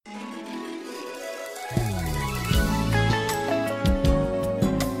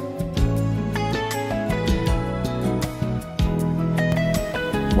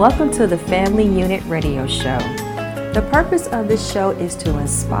Welcome to the Family Unit Radio Show. The purpose of this show is to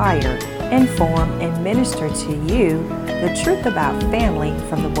inspire, inform, and minister to you the truth about family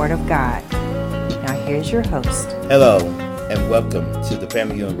from the Word of God. Now here's your host. Hello, and welcome to the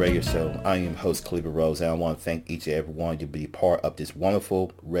Family Unit Radio Show. I am host Cleaver Rose, and I want to thank each and every one to be part of this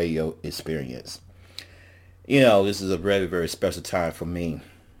wonderful radio experience. You know, this is a very, very special time for me.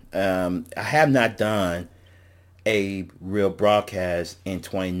 I have not done a real broadcast in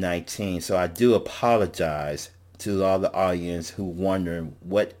 2019, so I do apologize to all the audience who wondering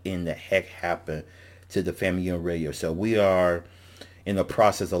what in the heck happened to the Family Unit Radio Show. We are in the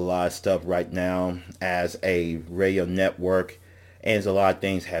process of a lot of stuff right now as a radio network, and there's a lot of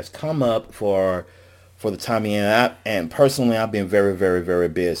things has come up for the time being. And personally, I've been very, very, very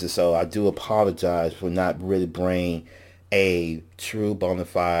busy, so I do apologize for not really bringing a true bona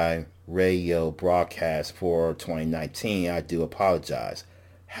fide radio broadcast for 2019. I do apologize.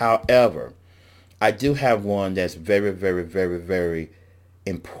 However, I do have one that's very, very, very, very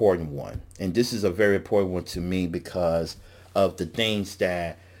important one. And this is a very important one to me because of the things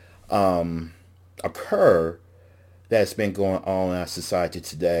that occur that's been going on in our society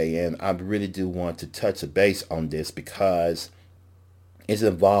today. And I really do want to touch a base on this because it's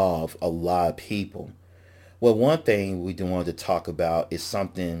involved a lot of people. Well, one thing we do want to talk about is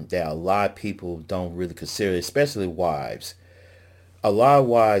something that a lot of people don't really consider, especially wives. A lot of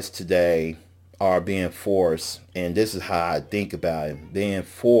wives today are being forced, and this is how I think about it, being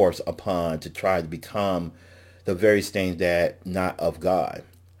forced upon to try to become the various things that not of God.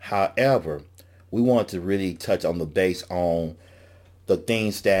 However, we want to really touch on the base on the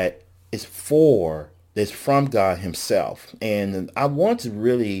things that is that's from God himself. And I want to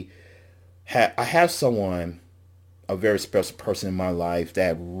really I have someone, a very special person in my life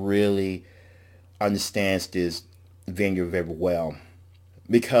that really understands this vineyard very well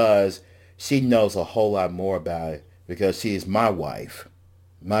because she knows a whole lot more about it because she is my wife,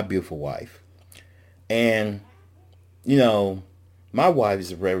 my beautiful wife. And, you know, my wife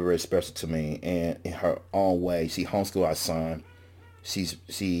is very, very special to me and in her own way. She homeschooled our son.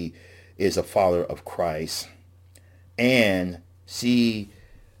 She is a follower of Christ. And she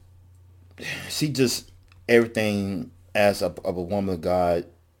just everything as of a woman of God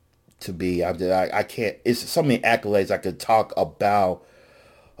to be. I can't. It's so many accolades I could talk about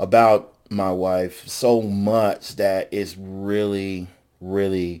my wife so much that it's really,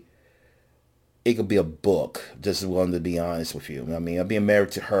 really. It could be a book. Just wanted to be honest with you. I mean, I've been married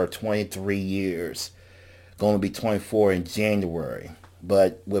to her 23 years. Going to be 24 in January.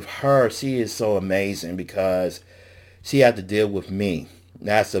 But with her, she is so amazing because she had to deal with me.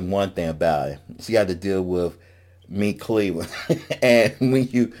 That's the one thing about it. She had to deal with me, Cleveland. And when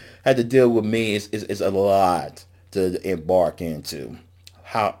you had to deal with me, it's a lot to embark into.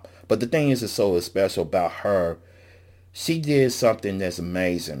 But the thing is so special about her, she did something that's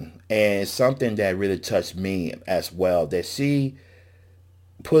amazing. And something that really touched me as well, that she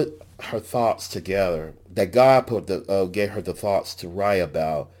put her thoughts together, that God gave her the thoughts to write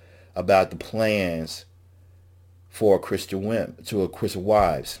about the plans for Christian women, to Christian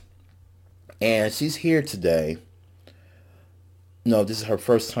wives. And she's here today. No, this is her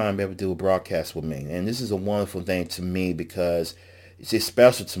first time ever do a broadcast with me. And this is a wonderful thing to me because she's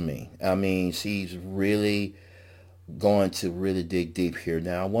special to me. I mean, she's really going to really dig deep here.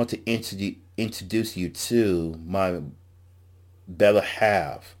 Now, I want to introduce you to my better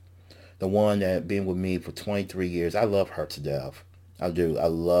half, the one that been with me for 23 years. I love her to death. I do. I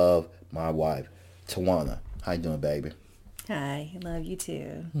love my wife, Tawana. How you doing, baby? Hi, I love you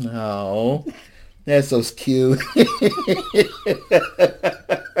too. No, that's so cute.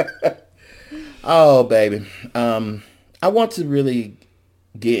 Oh, baby. I want to really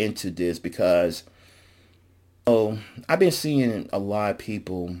get into this because I've been seeing a lot of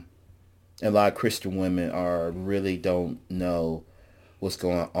people, a lot of Christian women really don't know what's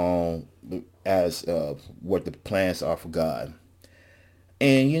going on as what the plans are for God.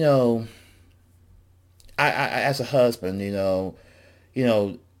 And, you know, I as a husband, you know,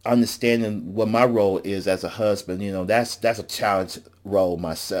 understanding what my role is as a husband, you know, that's a challenge role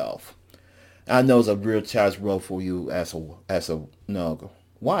myself. I know it's a real challenge role for you as a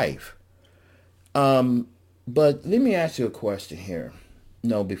wife. But let me ask you a question here.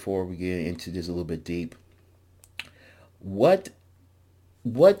 Before we get into this a little bit deep, what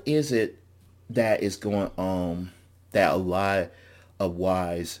is it that is going on that a lot of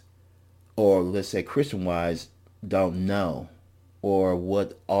wives, or let's say Christian wives, don't know? Or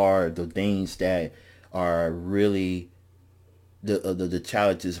what are the things that are really the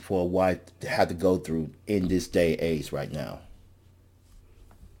challenges for a wife to have to go through in this day and age right now?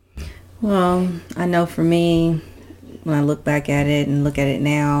 Well, I know for me, when I look back at it and look at it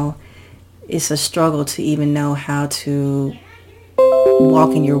now, it's a struggle to even know how to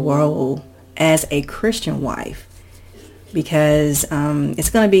walk in your role as a Christian wife, because it's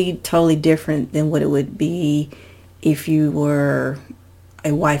going to be totally different than what it would be if you were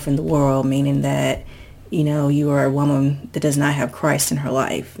a wife in the world, meaning that, you are a woman that does not have Christ in her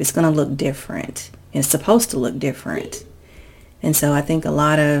life. It's going to look different. It's supposed to look different. And so I think a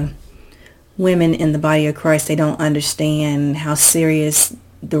lot of women in the body of Christ, they don't understand how serious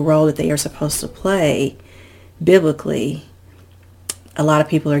the role that they are supposed to play biblically. A lot of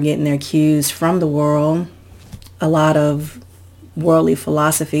people are getting their cues from the world. A lot of worldly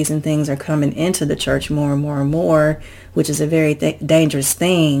philosophies and things are coming into the church more and more and more, which is a very dangerous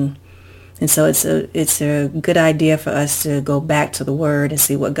thing. And so it's a good idea for us to go back to the Word and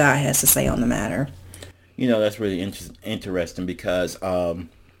see what God has to say on the matter. That's really interesting because,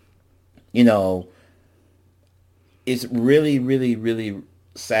 you know, it's really, really, really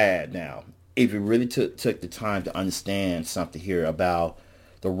sad now. If you really took the time to understand something here about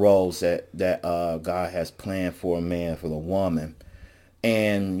the roles that God has planned for a man, for the woman,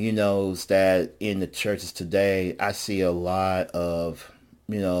 and that in the churches today, I see a lot of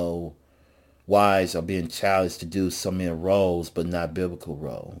wives are being challenged to do so many roles, but not biblical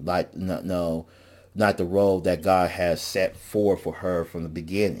role, like not the role that God has set forth for her from the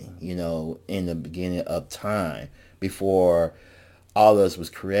beginning. In the beginning of time, before all of us was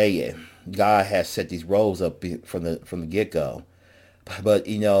created, God has set these roles up from the get-go. But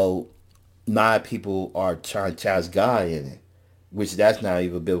not people are trying to challenge God in it, which that's not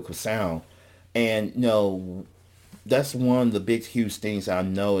even biblical sound. And that's one of the big huge things I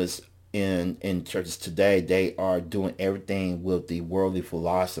notice in churches today. They are doing everything with the worldly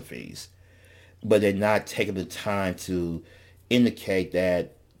philosophies, but they're not taking the time to indicate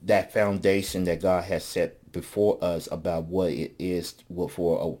that foundation that God has set before us about what it is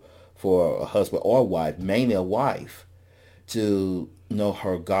for a husband or a wife, mainly a wife, to know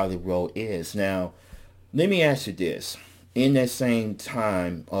her godly role is. Now, let me ask you this. In that same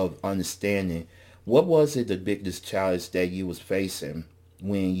time of understanding, what was it the biggest challenge that you was facing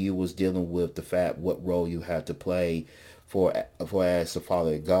when you was dealing with the fact what role you had to play for as a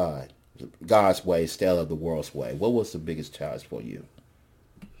follower of God, God's way instead of the world's way? What was the biggest challenge for you?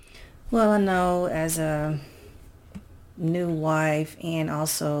 Well, I know as a new wife and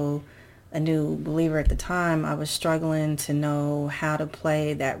also a new believer at the time, I was struggling to know how to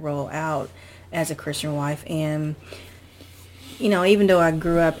play that role out as a Christian wife. And, even though I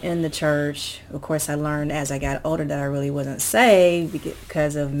grew up in the church, of course, I learned as I got older that I really wasn't saved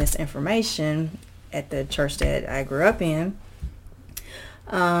because of misinformation at the church that I grew up in.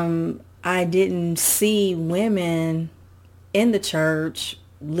 I didn't see women in the church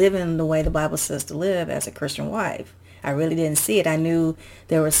living the way the Bible says to live as a Christian wife. I really didn't see it. I knew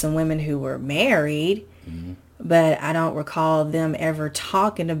there were some women who were married, but I don't recall them ever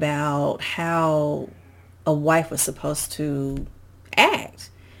talking about how a wife was supposed to act.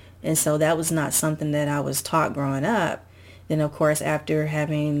 And so that was not something that I was taught growing up. Then, of course, after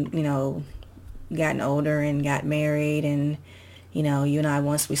having, gotten older and got married and, you and I,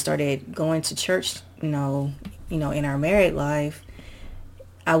 once we started going to church, in our married life,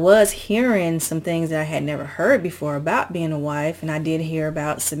 I was hearing some things that I had never heard before about being a wife, and I did hear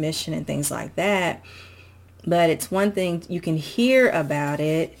about submission and things like that. But it's one thing, you can hear about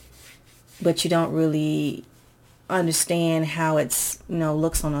it, but you don't really understand how it's,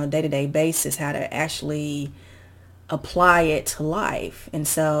 looks on a day-to-day basis, how to actually apply it to life. And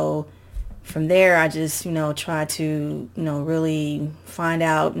so from there, I just, try to, really find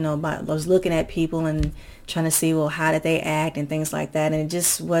out, I was looking at people and trying to see, well, how did they act and things like that. And it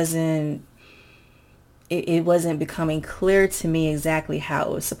just wasn't, it wasn't becoming clear to me exactly how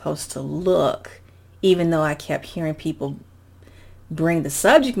it was supposed to look, even though I kept hearing people bring the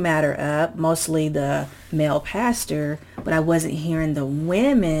subject matter up, mostly the male pastor, but I wasn't hearing the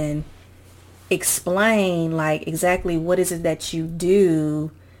women explain, like, exactly what is it that you do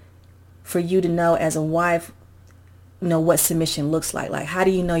for you to know as a wife, what submission looks like. Like, how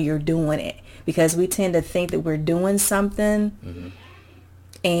do you know you're doing it? Because we tend to think that we're doing something,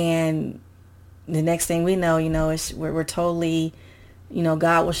 and the next thing we know, we're totally,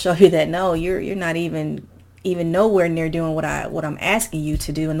 God will show you that no, you're not even nowhere near doing what I'm asking you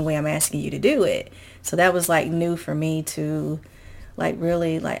to do and the way I'm asking you to do it. So that was like new for me to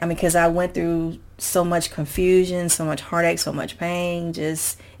really because I went through so much confusion, so much heartache, so much pain.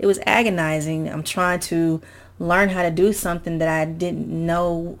 Just, it was agonizing. I'm trying to learn how to do something that I didn't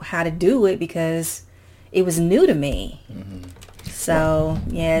know how to do it because it was new to me. So,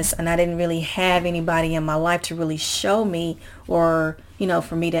 yes, and I didn't really have anybody in my life to really show me or,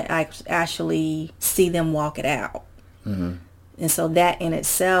 for me to actually see them walk it out. Mm-hmm. And so that in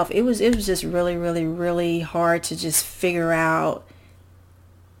itself, it was just really, really, really hard to just figure out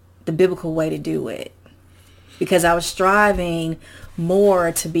the biblical way to do it. Because I was striving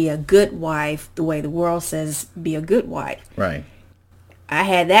more to be a good wife the way the world says be a good wife. Right. I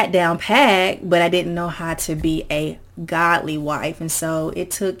had that down packed, but I didn't know how to be a godly wife. And so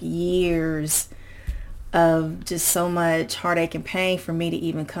it took years of just so much heartache and pain for me to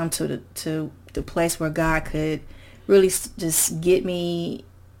even come to the place where God could really just get me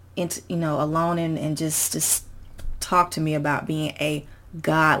into, alone and just talk to me about being a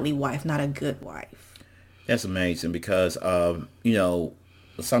godly wife, not a good wife. That's amazing because,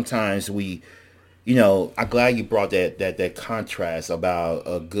 sometimes I'm glad you brought that contrast about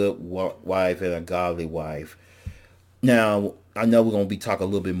a good wife and a godly wife. Now, I know we're going to be talking a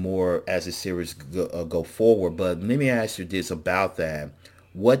little bit more as the series go forward, but let me ask you this about that.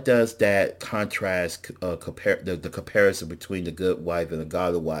 What does that contrast compare the comparison between the good wife and the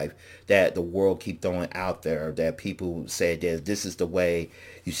godly wife that the world keep throwing out there, that people say that this is the way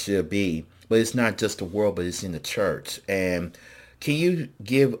you should be, but it's not just the world, but it's in the church. And can you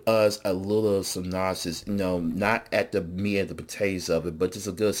give us a little synopsis, not at the meat and the potatoes of it, but just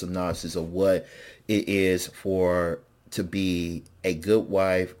a good synopsis of what it is to be a good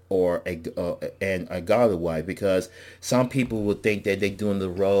wife or and a godly wife? Because some people would think that they're doing the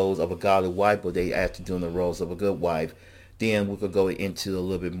roles of a godly wife, but they actually doing the roles of a good wife. Then we could go into a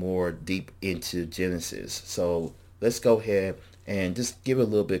little bit more deep into Genesis. So let's go ahead and just give a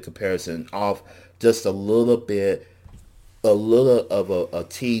little bit of comparison of just a little of a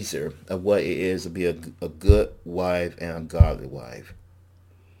teaser of what it is to be a good wife and a godly wife.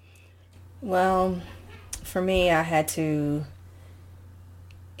 Well, for me, I had to,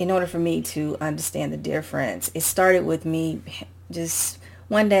 in order for me to understand the difference, it started with me just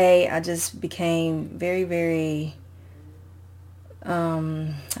one day I just became very, very,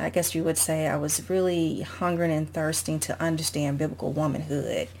 I guess you would say I was really hungering and thirsting to understand biblical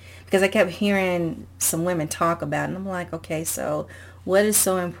womanhood, because I kept hearing some women talk about it, and I'm like, okay, so what is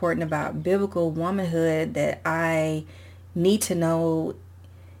so important about biblical womanhood that I need to know,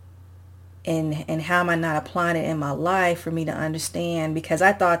 and how am I not applying it in my life for me to understand? Because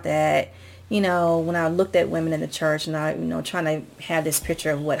I thought that, when I looked at women in the church and I, trying to have this picture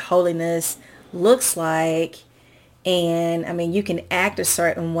of what holiness looks like, and I mean, you can act a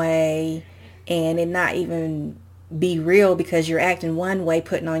certain way and it not even be real because you're acting one way,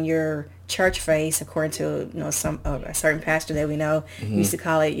 putting on your church face, according to, a certain pastor that we know used to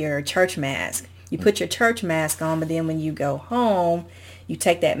call it your church mask. You put your church mask on, but then when you go home, you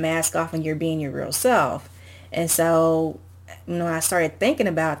take that mask off and you're being your real self. And so, I started thinking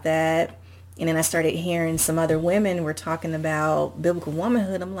about that, and then I started hearing some other women were talking about biblical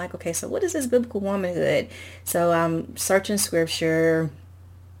womanhood. I'm like, okay, so what is this biblical womanhood? So I'm searching scripture,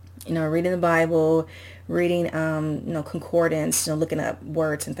 reading the Bible, reading, concordance, looking up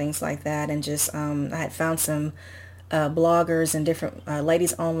words and things like that. And just, I had found some bloggers and different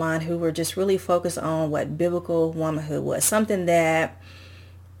ladies online who were just really focused on what biblical womanhood was, something that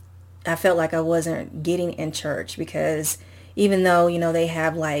I felt like I wasn't getting in church, because even though, they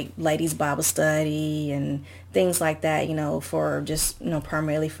have like ladies Bible study and things like that, for just,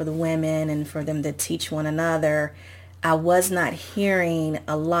 primarily for the women and for them to teach one another, I was not hearing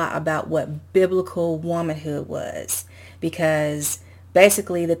a lot about what biblical womanhood was, because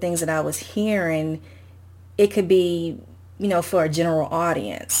basically the things that I was hearing, it could be, for a general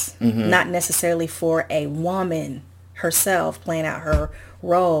audience, not necessarily for a woman herself playing out her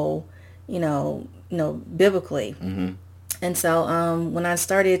role, biblically. And so when I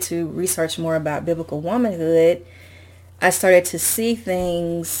started to research more about biblical womanhood, I started to see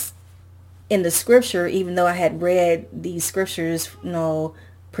things in the scripture, even though I had read these scriptures,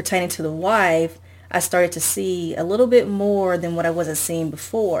 pertaining to the wife, I started to see a little bit more than what I wasn't seeing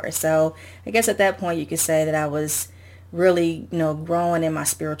before. So I guess at that point you could say that I was really, growing in my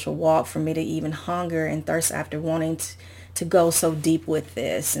spiritual walk for me to even hunger and thirst after wanting to go so deep with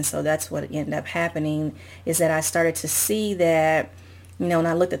this. And so that's what ended up happening, is that I started to see that, when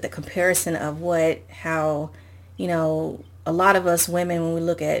I looked at the comparison of how, a lot of us women, when we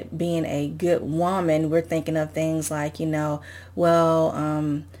look at being a good woman, we're thinking of things like, I'm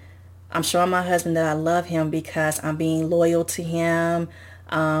showing my husband that I love him because I'm being loyal to him.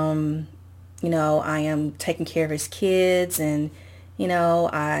 I am taking care of his kids, and,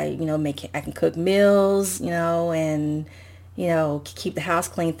 I can cook meals, and, keep the house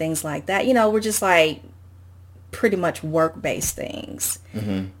clean, things like that. We're just like pretty much work-based things.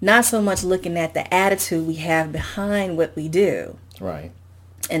 Not so much looking at the attitude we have behind what we do. Right.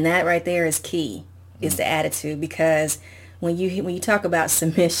 And that right there is key, is the attitude, because when you talk about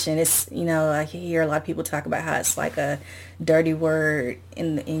submission, it's, I hear a lot of people talk about how it's like a dirty word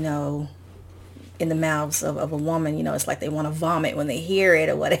in the mouths of a woman. It's like they want to vomit when they hear it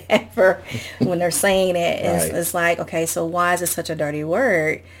or whatever when they're saying it. Right. It's like, okay, so why is it such a dirty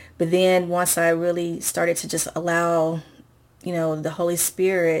word? But then once I really started to just allow, the Holy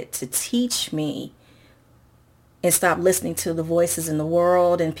Spirit to teach me and stop listening to the voices in the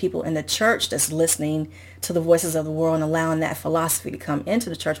world and people in the church that's listening to the voices of the world and allowing that philosophy to come into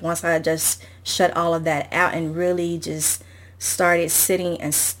the church. Once I just shut all of that out and really just started sitting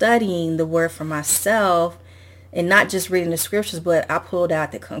and studying the word for myself, and not just reading the scriptures, but I pulled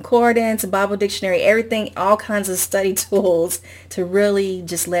out the concordance, Bible dictionary, everything, all kinds of study tools to really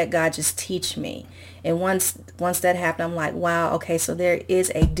just let God just teach me. And once that happened, I'm like, wow, okay, so there is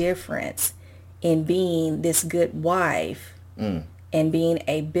a difference in being this good wife and being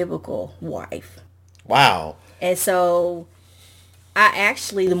a biblical wife. Wow. And so I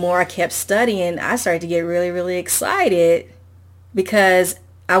actually, the more I kept studying, I started to get really, really excited, because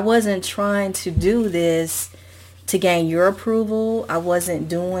I wasn't trying to do this to gain your approval. I wasn't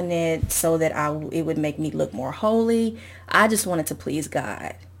doing it so that it would make me look more holy. I just wanted to please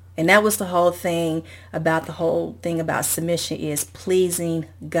God. And that was the whole thing about submission, is pleasing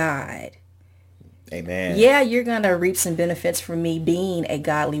God. Amen. Yeah, you're going to reap some benefits from me being a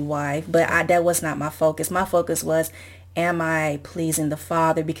godly wife, but that was not my focus. My focus was, am I pleasing the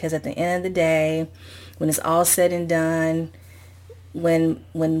Father? Because at the end of the day, when it's all said and done, when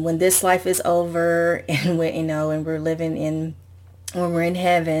this life is over and when we're in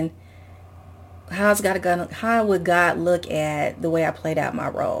heaven, how would God look at the way I played out my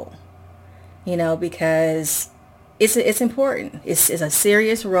role? Because it's important. It's a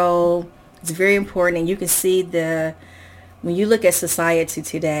serious role. It's very important, and you can see when you look at society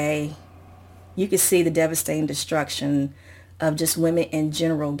today, you can see the devastating destruction of just women in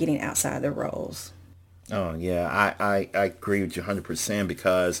general getting outside their roles. Oh, yeah, I agree with you 100%,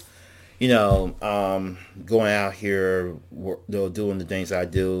 because, going out here, doing the things I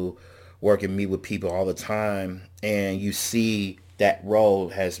do, working, meet with people all the time, and you see that role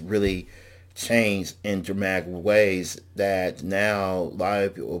has really changed in dramatic ways, that now a lot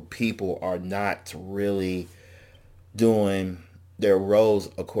of people are not really doing their roles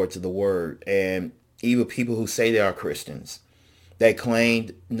according to the word. And even people who say they are Christians, they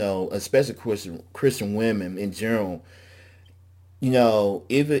claim, especially Christian women in general,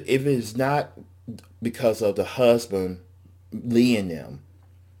 if it's not because of the husband leading them,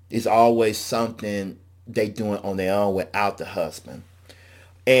 it's always something they doing on their own without the husband.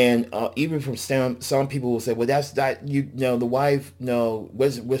 And even from some people will say, well, that's that, the wife,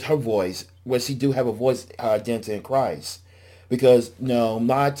 with her voice, she do have a voice, identity in Christ. Because, a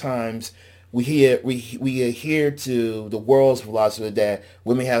lot of times we adhere to the world's philosophy that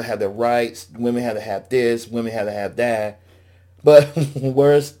women have to have their rights, women have to have this, women have to have that. But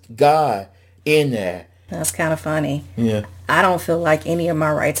where's God in that? That's kind of funny. Yeah. I don't feel like any of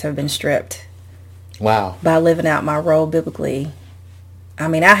my rights have been stripped. Wow. By living out my role biblically. I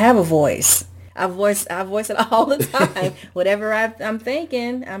mean, I have a voice. I voice it all the time. Whatever I'm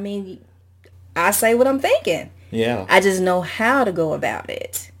thinking, I mean, I say what I'm thinking. Yeah. I just know how to go about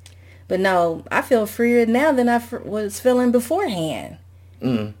it. But no, I feel freer now than I was feeling beforehand.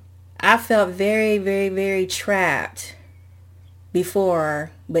 I felt very, very, very trapped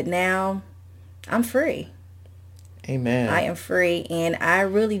before, but now I'm free. Amen. I am free, and I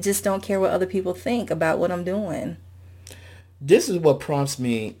really just don't care what other people think about what I'm doing. This is what prompts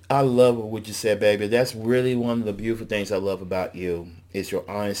me. I love what you said, baby. That's really one of the beautiful things I love about you, is your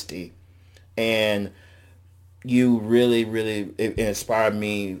honesty. And you really, really inspired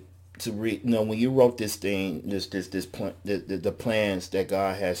me to read. When you wrote this thing, the plans that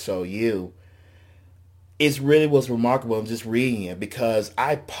God has shown you, it really was remarkable. I'm just reading it, because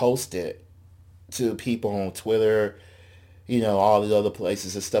I posted to people on Twitter, all these other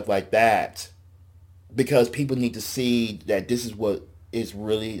places and stuff like that, because people need to see that this is what it's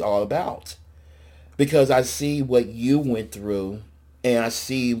really all about. Because I see what you went through, and I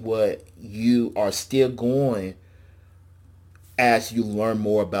see what you are still going as you learn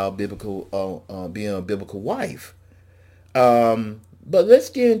more about biblical, being a biblical wife. But let's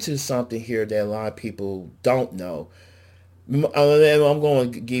get into something here that a lot of people don't know. I'm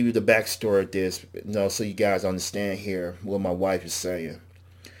going to give you the backstory of this, so you guys understand here what my wife is saying.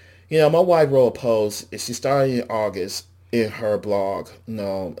 My wife wrote a post. She started in August, in her blog,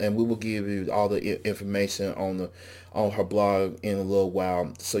 and we will give you all the information on her blog in a little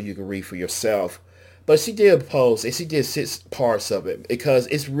while so you can read for yourself. But she did a post, and she did 6 parts of it because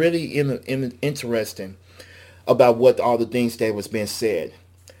it's really interesting about what all the things that was being said.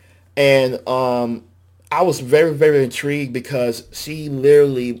 And I was very, very intrigued because she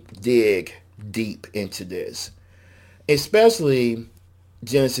literally dig deep into this, especially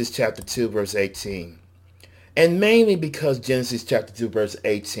Genesis chapter 2, verse 18. And mainly because Genesis chapter 2, verse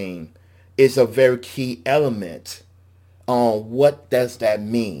 18 is a very key element on what does that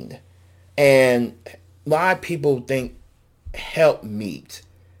mean. And a lot of people think help meet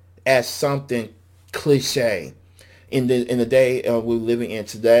as something cliche. In the day we're living in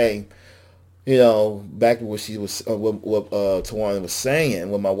today, back to what she was, what Tawana was saying,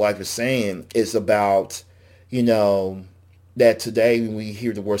 what my wife was saying, is about, that today when we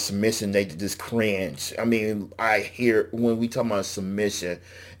hear the word submission, they just cringe. I mean, I hear when we talk about submission,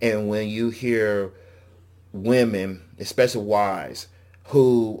 and when you hear women, especially wives,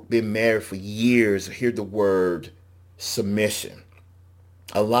 who been married for years, hear the word submission,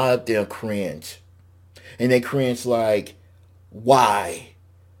 a lot of them cringe. And they cringe like, why?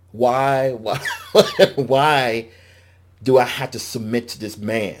 Why why do I have to submit to this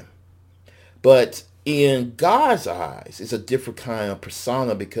man? But in God's eyes, it's a different kind of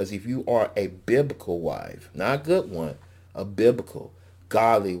persona, because if you are a biblical wife, not a good one, a biblical,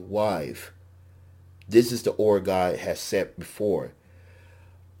 godly wife, this is the order God has set before.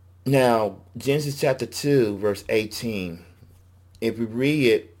 Now, Genesis chapter 2, verse 18, if we read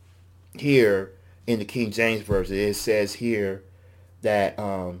it here in the King James Version, it says here that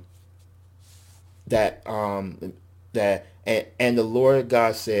and the Lord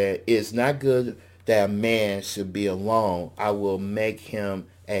God said, "It's not good that a man should be alone. I will make him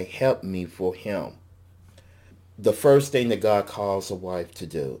a helpmeet for him." The first thing that God calls a wife to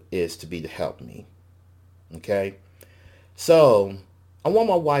do is to be the helpmeet. Okay, so I want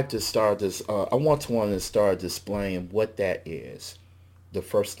my wife to start this. I want to start displaying what that is. The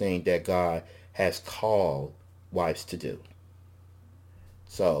first thing that God has called wives to do.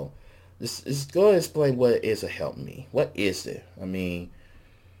 So, let's go and explain what is a helpmeet. What is it? I mean,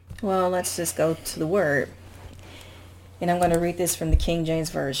 well, let's just go to the word. And I'm going to read this from the King James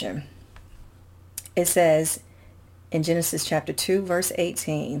Version. It says in Genesis chapter 2, verse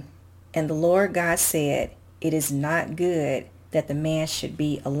 18, "And the Lord God said, it is not good that the man should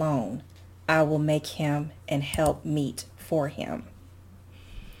be alone. I will make him an helpmeet for him."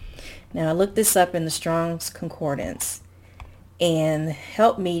 Now, I looked this up in the Strong's Concordance, and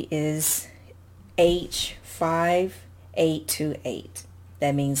helpmeet is H5828.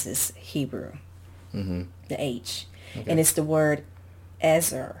 That means it's Hebrew, the H. Okay. And it's the word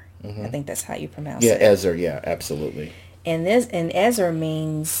Ezer. I think that's how you pronounce it. Yeah, Ezer, yeah, absolutely. And Ezer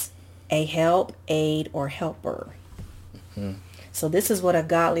means a help, aid, or helper. So this is what a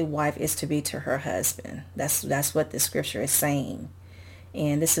godly wife is to be to her husband. That's what the scripture is saying.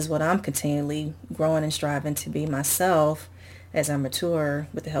 And this is what I'm continually growing and striving to be myself as I mature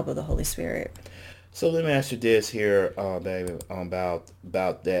with the help of the Holy Spirit. So let me ask you this here, baby, about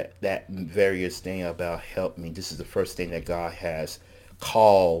that various thing about help me. This is the first thing that God has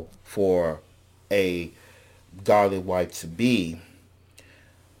called for a godly wife to be.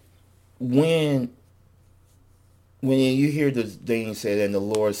 When you hear the thing said, and the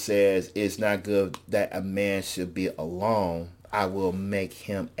Lord says, "It's not good that a man should be alone. I will make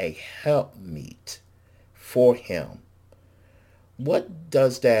him a helpmeet for him." What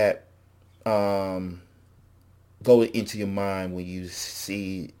does that go into your mind when you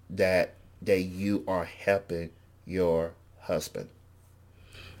see that you are helping your husband?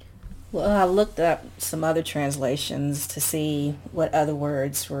 Well, I looked up some other translations to see what other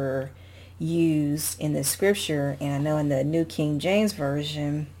words were used in the scripture, and I know in the New King James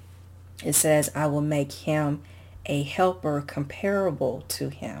Version it says, "I will make him a helper comparable to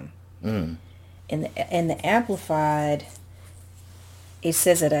him." In the Amplified, it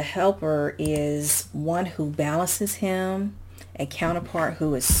says that a helper is one who balances him, a counterpart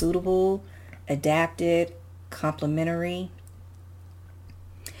who is suitable, adapted, complementary.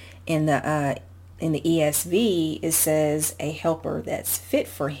 In the ESV, it says a helper that's fit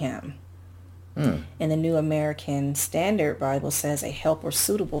for him. And the New American Standard Bible says a helper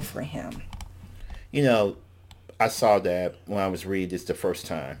suitable for him. I saw that when I was reading this the first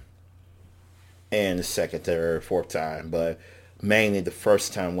time, and the second, third, fourth time, but mainly the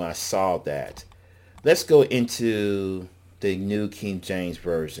first time when I saw that. Let's go into the New King James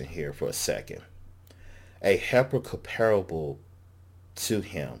Version here for a second. A helper comparable to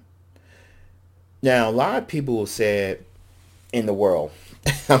him. Now, a lot of people will say in the world.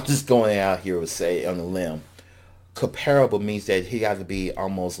 I'm just going out here to say on a limb. Comparable means that he got to be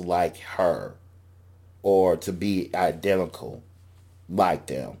almost like her or to be identical like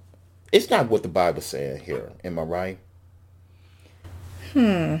them. It's not what the Bible said here. Am I right?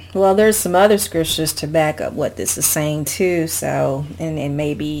 Well, there's some other scriptures to back up what this is saying too. So, and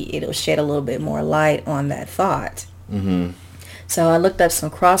maybe it'll shed a little bit more light on that thought. So I looked up some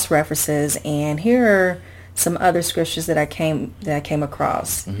cross references, and here are some other scriptures that I came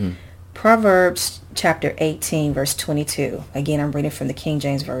across. Proverbs chapter 18, verse 22. Again, I'm reading from the King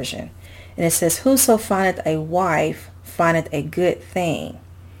James Version. And it says, "Whoso findeth a wife findeth a good thing,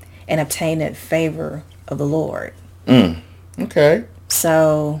 and obtaineth favor of the Lord." Okay.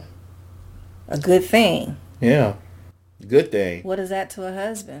 So, a good thing. Yeah. Good thing. What is that to a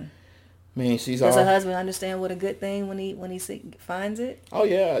husband? I mean, she's Does all. a husband understand what a good thing when he finds it? Oh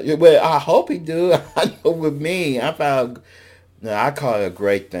yeah. Yeah, well, I hope he do. I know with me, I found. No, I call it a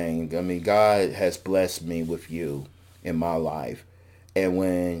great thing. I mean, God has blessed me with you in my life, and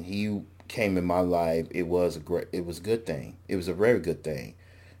when you came in my life, it was a good thing. It was a very good thing,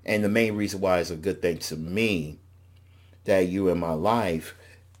 and the main reason why it's a good thing to me that you in my life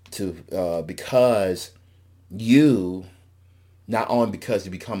because you not only because you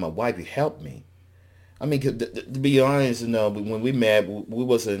become my wife, you helped me. I mean, to be honest, when we met, we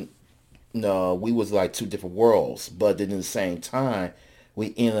wasn't. No, we was like two different worlds, but then at the same time,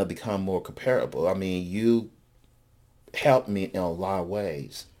 we ended up becoming more comparable. I mean, you helped me in a lot of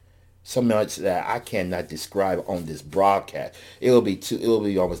ways, so much that I cannot describe on this broadcast. It'll be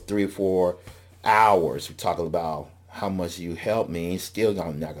almost 3 or 4 hours. We're talking about how much you helped me, and still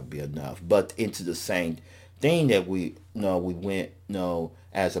not gonna be enough. But into the same thing that we went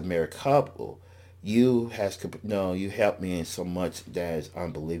as a married couple, you helped me in so much that is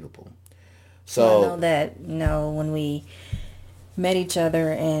unbelievable. Well, I So know that, when we met each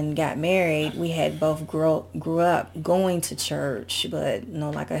other and got married, we had both grew up going to church, but,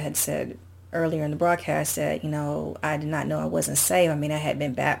 like I had said earlier in the broadcast that, I did not know I wasn't saved. I mean, I had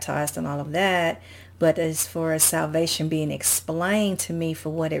been baptized and all of that, but as far as salvation being explained to me for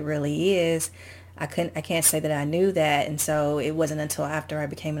what it really is, I can't say that I knew that. And so it wasn't until after I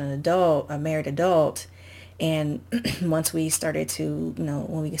became an adult, a married adult, and once we started to,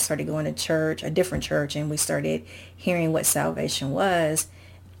 when we started going to church, a different church, and we started hearing what salvation was,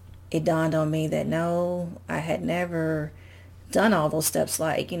 it dawned on me that no, I had never done all those steps,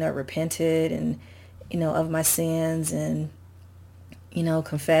 like, repented and, of my sins and,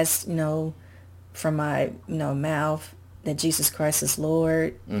 confessed, from my, mouth that Jesus Christ is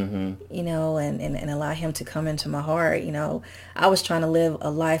Lord, and allow him to come into my heart. I was trying to live a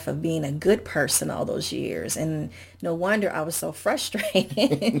life of being a good person all those years. And no wonder I was so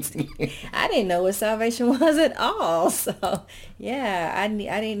frustrated. I didn't know what salvation was at all. So, yeah, I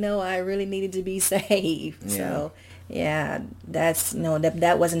didn't know I really needed to be saved. yeah, So, yeah, that's,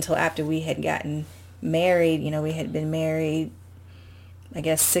 that wasn't until after we had gotten married. We had been married, I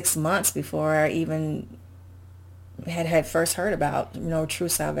guess, 6 months before I even had first heard about true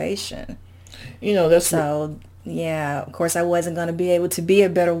salvation. that's So yeah, of course I wasn't going to be able to be a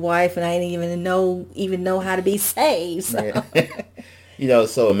better wife, and I didn't even know how to be saved. So. yeah.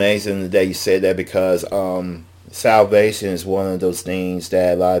 It's so amazing that you said that because salvation is one of those things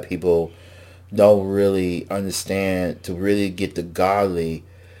that a lot of people don't really understand. To really get the godly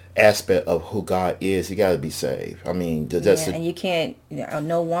aspect of who God is, you got to be saved. I mean, And you can't,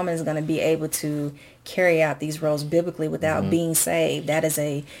 no woman is going to be able to carry out these roles biblically without being saved. That is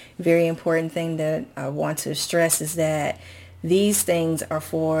a very important thing that I want to stress, is that these things are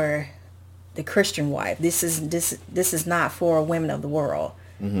for the Christian wife. This is not for women of the world.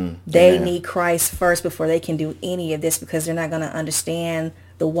 They Amen. need Christ first before they can do any of this, because they're not going to understand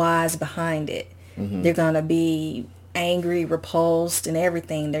the whys behind it. They're going to be angry, repulsed, and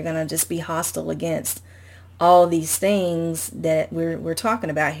everything. They're going to just be hostile against all these things that we're talking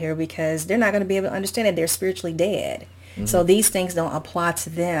about here, because they're not going to be able to understand that they're spiritually dead. So these things don't apply to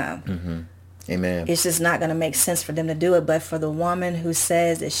them. Amen. It's just not going to make sense for them to do it. But for the woman who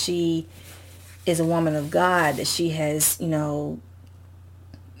says that she is a woman of God, that she has,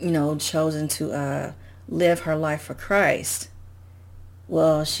 chosen to live her life for Christ,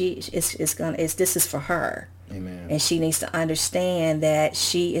 well, this is for her. Amen. And she needs to understand that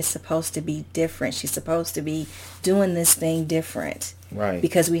she is supposed to be different. She's supposed to be doing this thing different. Right.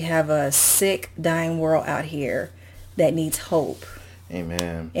 Because we have a sick, dying world out here that needs hope.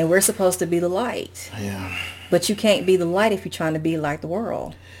 Amen. And we're supposed to be the light. Yeah. But you can't be the light if you're trying to be like the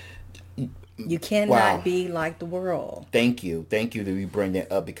world. You cannot be like the world. Thank you that you bring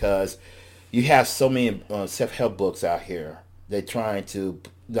that up, because you have so many self-help books out here they're trying to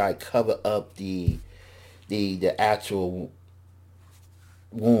like cover up the actual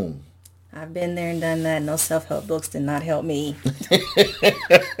womb. I've been there and done that. No self-help books did not help me.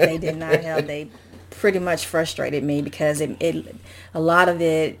 They did not help. They pretty much frustrated me because a lot of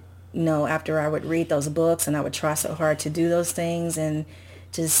it, after I would read those books and I would try so hard to do those things and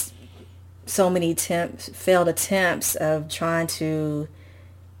just so many failed attempts of trying to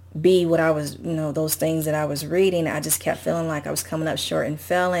be what I was, those things that I was reading, I just kept feeling like I was coming up short and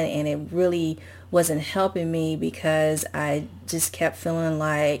failing, and it really wasn't helping me because I just kept feeling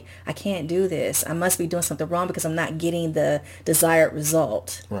like I can't do this. I must be doing something wrong because I'm not getting the desired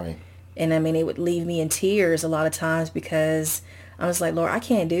result. Right. And I mean, it would leave me in tears a lot of times because I was like, Lord, I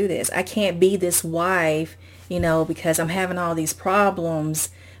can't do this. I can't be this wife, because I'm having all these problems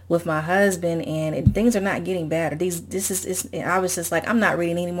with my husband and things are not getting better. I was just like, I'm not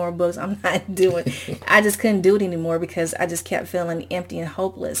reading any more books. I'm not doing, I just couldn't do it anymore because I just kept feeling empty and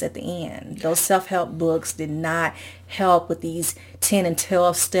hopeless at the end. Those self-help books did not help with these 10 and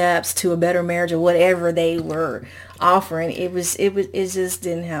 12 steps to a better marriage or whatever they were offering. It just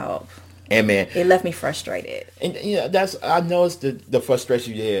didn't help. And man, it left me frustrated. And I noticed the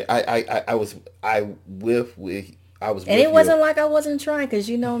frustration you had. I was with and it wasn't like I wasn't trying, because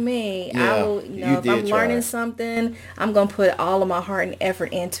you know me. Yeah, I will, if I'm learning something, I'm going to put all of my heart and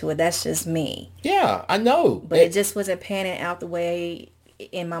effort into it. That's just me. Yeah, I know. But it just wasn't panning out the way,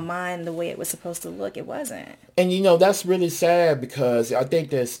 in my mind, the way it was supposed to look. It wasn't. And that's really sad, because I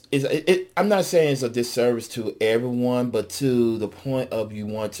think I'm not saying it's a disservice to everyone, but to the point of you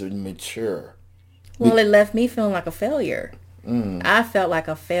want to mature. Well, it left me feeling like a failure. I felt like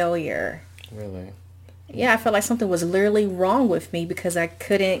a failure. Really? Yeah, I felt like something was literally wrong with me because I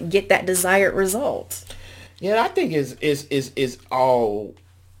couldn't get that desired result. Yeah, I think it's all.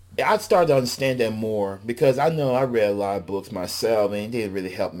 I started to understand that more because I know I read a lot of books myself, and it didn't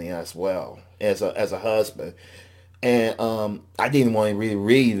really help me as well as a husband. And I didn't want to really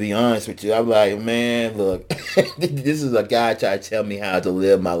read, to be honest with you. I'm like, man, look, this is a guy trying to tell me how to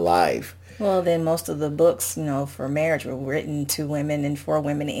live my life. Well, then most of the books, for marriage were written to women and for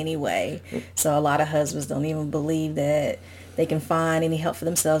women anyway. So a lot of husbands don't even believe that they can find any help for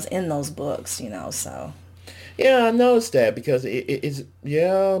themselves in those books, so. Yeah, I noticed that because I sit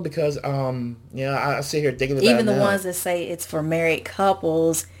here thinking about even the now. ones that say it's for married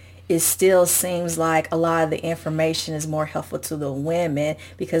couples, it still seems like a lot of the information is more helpful to the women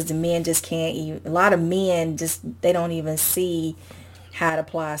because the men just can't even, a lot of men just, they don't even see how it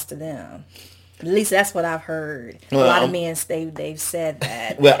applies to them. At least that's what I've heard. Well, a lot of men, they've said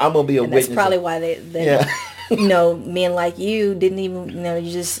that. Well, I'm going to be a witness. That's probably why they men like you didn't even,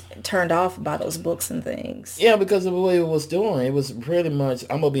 you just turned off by those books and things. Yeah, because of the way it was doing. It was pretty much,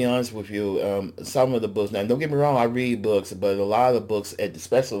 I'm going to be honest with you, some of the books, now don't get me wrong, I read books, but a lot of the books,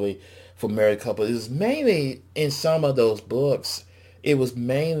 especially for married couples, is mainly, in some of those books, it was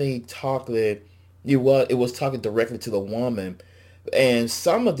mainly talking directly to the woman. And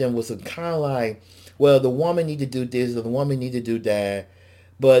some of them was kind of like, well, the woman need to do this, or the woman need to do that.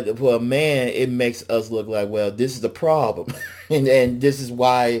 But for a man, it makes us look like, well, this is the problem. and this is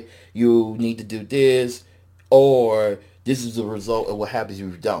why you need to do this, or this is the result of what happens if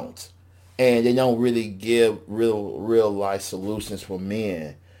you don't. And they don't really give real life solutions for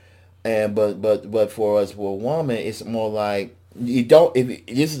men. And but for us, for a woman, it's more like you don't. If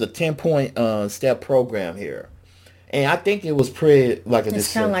this is a 10-point step program here. And I think it was pretty like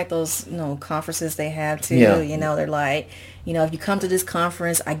it's kind of like those, conferences they have too. Yeah. They're like, if you come to this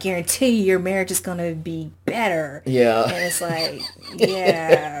conference, I guarantee you your marriage is going to be better. Yeah. And it's like,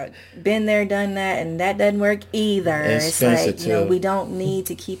 yeah, been there, done that, and that doesn't work either. It's like, we don't need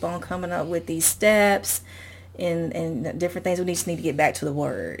to keep on coming up with these steps and different things. We just need to get back to the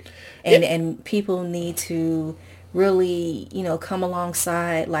word. And people need to really, come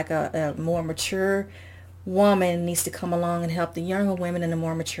alongside like a more mature woman needs to come along and help the younger women, and a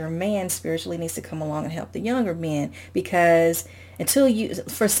more mature man spiritually needs to come along and help the younger men, because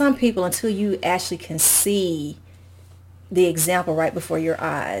for some people, until you actually can see the example right before your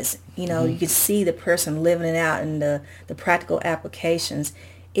eyes, you can see the person living it out and the practical applications,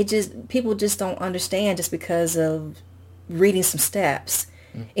 people just don't understand just because of reading some steps.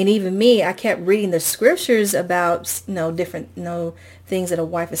 And even me, I kept reading the scriptures about different things that a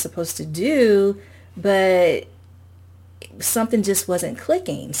wife is supposed to do, but something just wasn't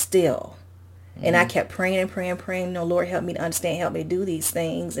clicking still. And I kept praying and praying and praying, Lord, help me to understand, help me to do these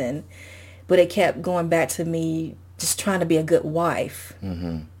things. But it kept going back to me just trying to be a good wife.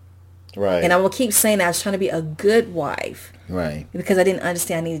 Mm-hmm. Right. And I will keep saying I was trying to be a good wife. Right. Because I didn't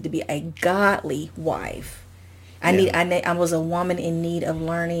understand I needed to be a godly wife. I was a woman in need of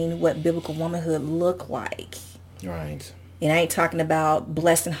learning what biblical womanhood looked like. Right. And I ain't talking about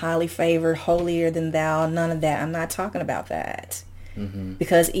blessed and highly favored, holier than thou, none of that. I'm not talking about that. Mm-hmm.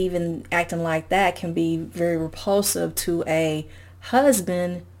 Because even acting like that can be very repulsive to a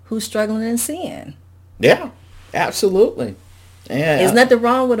husband who's struggling in sin. Yeah, absolutely. Yeah. There's nothing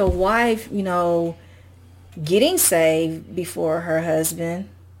wrong with a wife, getting saved before her husband.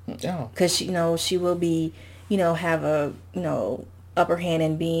 Yeah. Because, she will be, have a, upper hand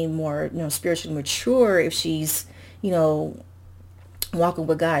in being more, spiritually mature if she's, walking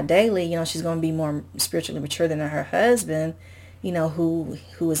with God daily. She's going to be more spiritually mature than her husband, who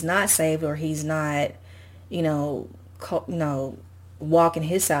is not saved, or he's not, walking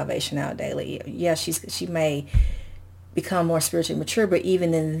his salvation out daily. Yeah, she may become more spiritually mature, but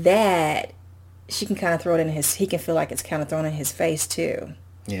even in that, she can kind of throw it in he can feel like it's kind of thrown in his face too.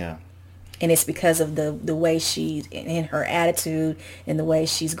 Yeah. And it's because of the way she's in her attitude and the way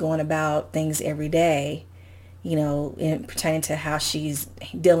she's going about things every day, in pertaining to how she's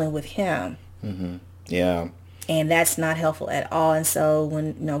dealing with him. Mm-hmm. Yeah. And that's not helpful at all. And so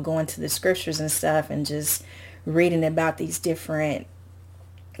when, going to the scriptures and stuff and just reading about these different,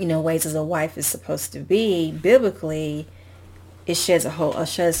 ways as a wife is supposed to be biblically, it sheds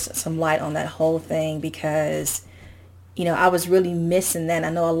some light on that whole thing, because I was really missing that.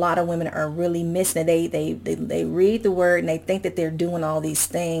 I know a lot of women are really missing it. They read the word and they think that they're doing all these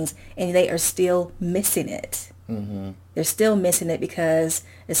things, and they are still missing it. Mm-hmm. They're still missing it, because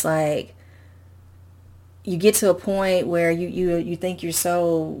it's like you get to a point where you think you're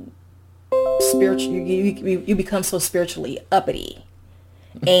so spiritual. You become so spiritually uppity.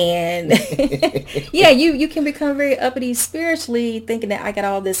 And yeah, you can become very uppity spiritually, thinking that I got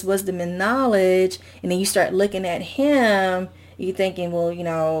all this wisdom and knowledge, and then you start looking at him, you thinking,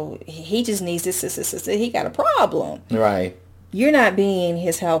 well, he just needs this, he got a problem. Right. You're not being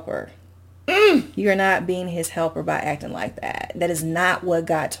his helper. You're not being his helper by acting like that. That is not what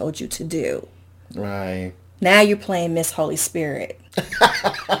God told you to do. Right. Now you're playing Miss Holy Spirit.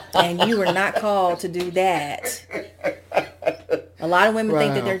 And you were not called to do that. A lot of women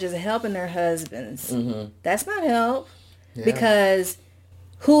think that they're just helping their husbands. Mm-hmm. That's not help. Yeah. Because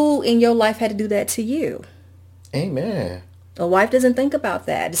who in your life had to do that to you? Amen. A wife doesn't think about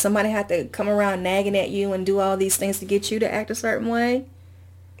that. Does somebody have to come around nagging at you and do all these things to get you to act a certain way?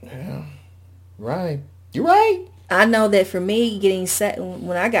 Yeah. Right. You're right. I know that for me,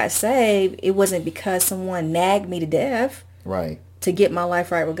 when I got saved, it wasn't because someone nagged me to death. Right. To get my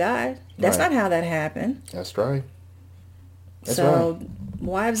life right with God. That's not how that happened. That's right.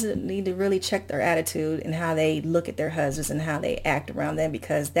 Wives need to really check their attitude and how they look at their husbands and how they act around them,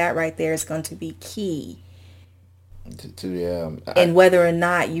 because that right there is going to be key. And whether or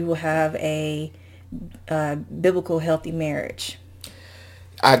not you will have a biblical healthy marriage.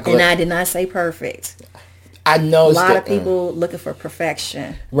 I did not say perfect. I know a lot of people looking for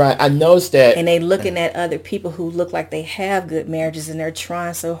perfection. Right. I noticed that. And they looking at other people who look like they have good marriages, and they're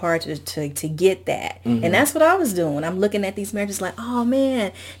trying so hard to get that. Mm-hmm. And that's what I was doing. I'm looking at these marriages like, oh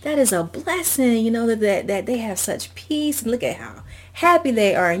man, that is a blessing, that they have such peace, and look at how happy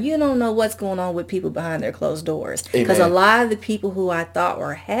they are. And you don't know what's going on with people behind their closed doors. Because a lot of the people who I thought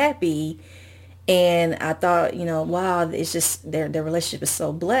were happy, and I thought, wow, it's just their relationship is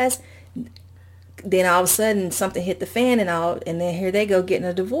so blessed. Then all of a sudden something hit the fan, and then here they go getting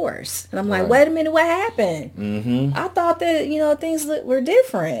a divorce. And I'm like, wait a minute, what happened? Mm-hmm. I thought that, things were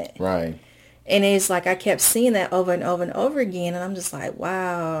different. Right. And it's like I kept seeing that over and over and over again. And I'm just like,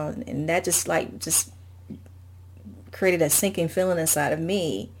 wow. And that just created a sinking feeling inside of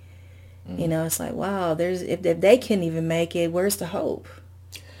me. Mm-hmm. It's like, wow, if they couldn't even make it, where's the hope?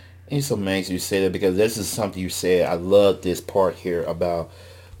 It's amazing you say that, because this is something you said. I love this part here about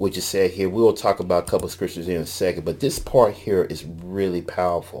what you said here. We'll talk about a couple of scriptures in a second, but this part here is really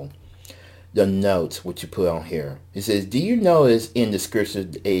powerful. The notes, what you put on here. It says, do you notice in the scripture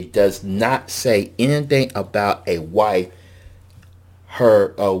it does not say anything about her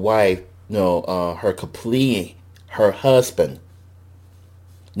completing her husband.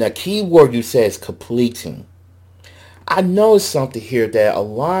 Now, key word you said is completing. I noticed something here that a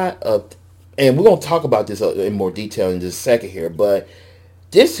lot of, and we're going to talk about this in more detail in just a second here, but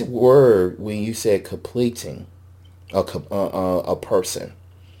this word, when you said completing a person,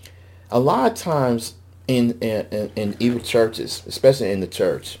 a lot of times in even churches, especially in the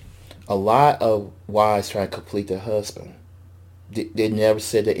church, a lot of wives try to complete their husband. They never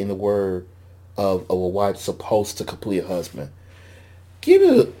said that in the word of a wife supposed to complete a husband.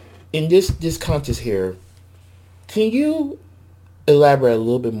 In this context here, can you elaborate a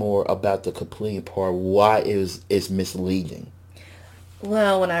little bit more about the completing part. Why is misleading?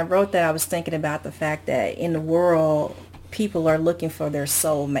 Well, when I wrote that, I was thinking about the fact that in the world, people are looking for their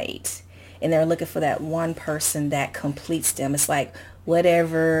soulmate, and they're looking for that one person that completes them. It's like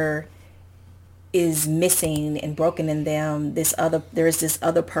whatever is missing and broken in them, there's this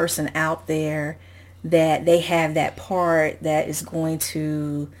other person out there that they have that part that is going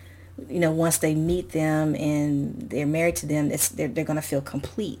to, once they meet them and they're married to them, they're going to feel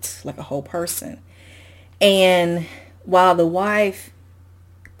complete, like a whole person. And while the wife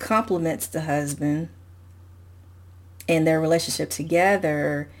compliments the husband in their relationship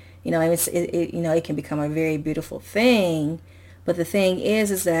together, it can become a very beautiful thing. But the thing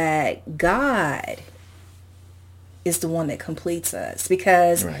is that God is the one that completes us.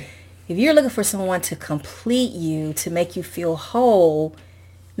 Because Right. if you're looking for someone to complete you, to make you feel whole,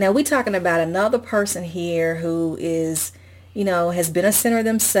 now we're talking about another person here who is, has been a sinner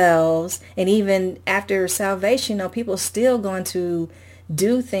themselves. And even after salvation, people are still going to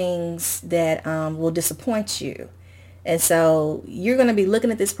do things that will disappoint you. And so you're going to be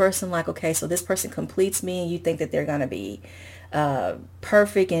looking at this person like, okay, so this person completes me, and you think that they're going to be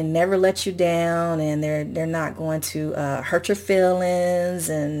perfect and never let you down, and they're not going to hurt your feelings,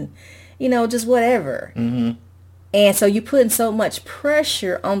 and just whatever. Mm-hmm. And so you're putting so much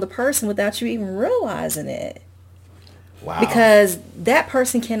pressure on the person without you even realizing it. Wow. Because that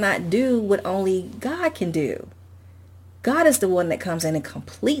person cannot do what only God can do. God is the one that comes in and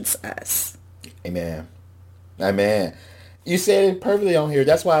completes us. Amen. Amen. You said it perfectly on here.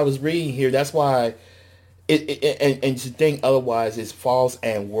 That's why I was reading here. That's why and to think otherwise is false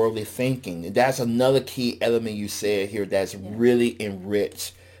and worldly thinking. That's another key element you said here that's really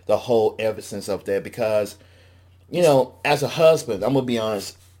enriched the whole essence of that. Because, as a husband, I'm going to be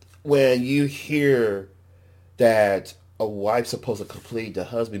honest, when you hear that a wife's supposed to complete the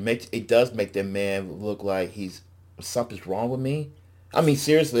husband, it does make that man look like something's wrong with me. I mean,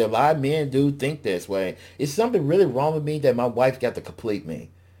 seriously, a lot of men do think this way. Is something really wrong with me that my wife got to complete me?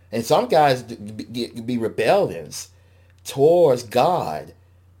 And some guys be rebellious towards God,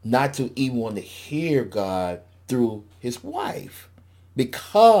 not to even want to hear God through his wife,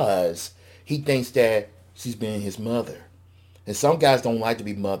 because he thinks that she's being his mother. And some guys don't like to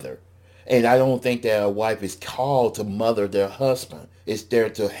be mother. And I don't think that a wife is called to mother their husband. It's there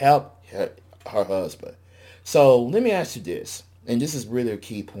to help her husband. So let me ask you this. And this is really a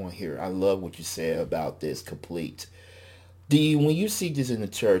key point here. I love what you said about this complete. When you see this in the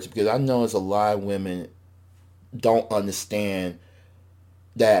church, because I know there's a lot of women don't understand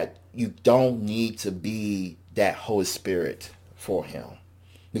that you don't need to be that Holy Spirit for him.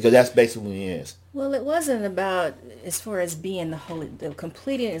 Because that's basically what he is. Well, it wasn't about, as far as being the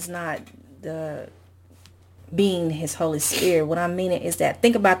completing is not the being his Holy Spirit. What I mean is that,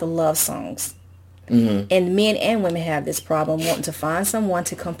 think about the love songs. Mm-hmm. And men and women have this problem, wanting to find someone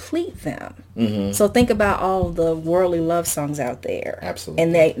to complete them. Mm-hmm. So think about all the worldly love songs out there. Absolutely.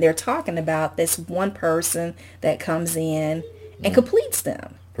 And they're talking about this one person that comes in and completes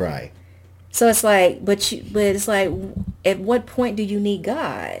them. Right. So it's like, but it's like, at what point do you need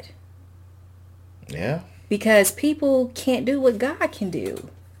God? Yeah. Because people can't do what God can do.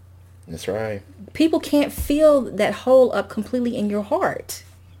 That's right. People can't fill that hole up completely in your heart.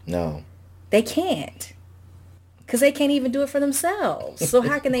 No. They can't. Because they can't even do it for themselves. So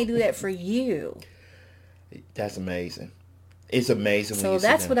how can they do that for you? That's amazing. It's amazing. So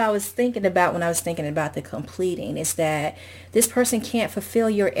that's what I was thinking about when I was thinking about the completing. Is that this person can't fulfill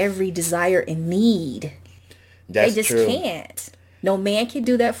your every desire and need. That's They just true. can't. No man can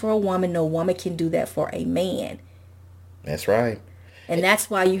do that for a woman. No woman can do that for a man. That's right. And that's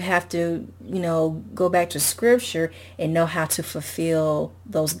why you have to, go back to scripture and know how to fulfill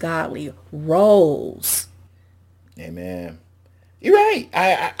those godly roles. Amen. You're right.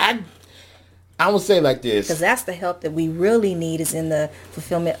 I would say like this. Because that's the help that we really need, is in the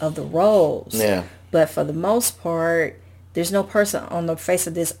fulfillment of the roles. Yeah. But for the most part, there's no person on the face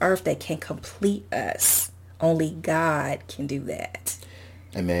of this earth that can complete us. Only God can do that.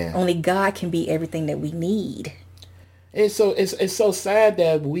 Amen. Only God can be everything that we need. It's so sad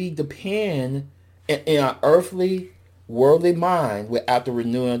that we depend in our earthly, worldly mind. Without the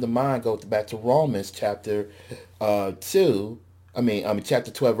renewing of the mind, go back to Romans chapter 2.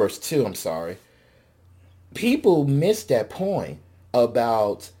 Chapter 12, verse 2. I'm sorry. People miss that point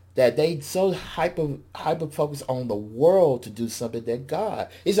about that they so hyper focus on the world to do something that God.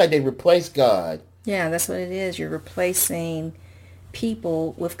 It's like they replace God. Yeah, that's what it is. You're replacing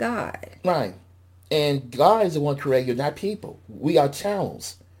people with God. Right. And God is the one creator, not people. We are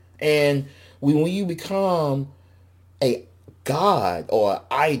channels. And when you become a God or an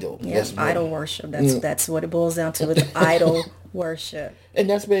idol. Yeah, idol worship. That's what it boils down to. It's idol worship. And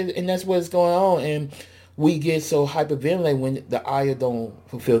that's what's going on. And we get so hyperventilated when the idol don't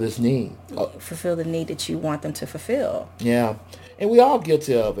fulfill this need. Fulfill the need that you want them to fulfill. Yeah, and we all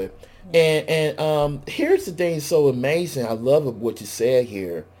guilty of it. And here's the thing, so amazing. I love what you said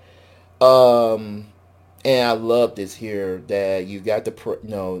here. And I love this here that you got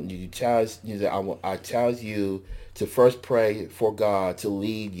to I challenge you to first pray for God to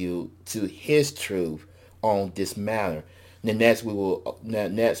lead you to His truth on this matter. And next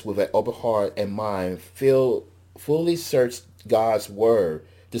with an open heart and mind, fully search God's word,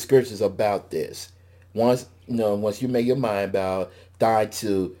 the scriptures about this. Once you make your mind about die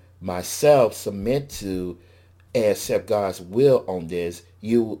to myself, submit to and accept God's will on this,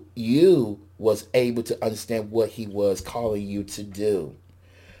 you was able to understand what He was calling you to do.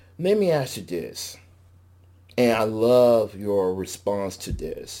 Let me ask you this, and I love your response to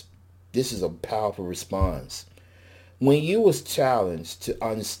this. This is a powerful response. When you was challenged to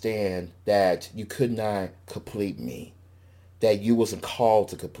understand that you could not complete me, that you wasn't called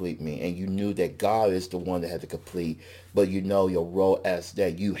to complete me, and you knew that God is the one that had to complete, but you know your role as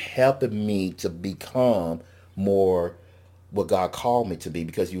that you helping me to become more what God called me to be,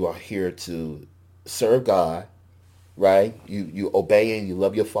 because you are here to serve God, right? You obey Him, you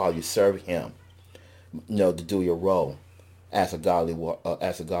love your Father, you serve Him, to do your role as a godly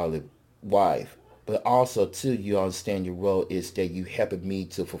wife. But also too, you understand your role is that you helping me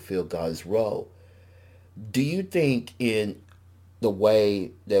to fulfill God's role. Do you think in the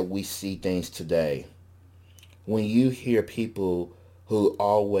way that we see things today, when you hear people who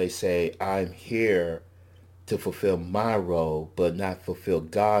always say, I'm here to fulfill my role, but not fulfill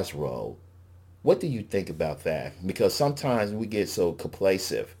God's role, what do you think about that? Because sometimes we get so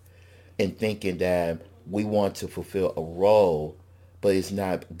complacent in thinking that we want to fulfill a role, but it's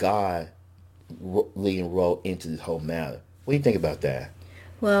not God leading role into this whole matter. What do you think about that?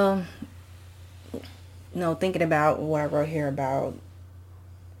 Well, thinking about what I wrote here about,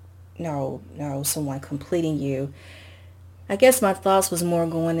 someone completing you, I guess my thoughts was more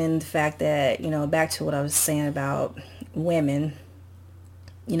going in the fact that, back to what I was saying about women,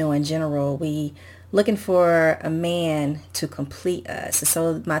 in general, we looking for a man to complete us.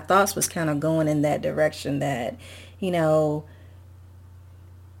 So my thoughts was kind of going in that direction that,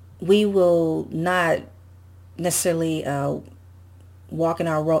 we will not necessarily walk in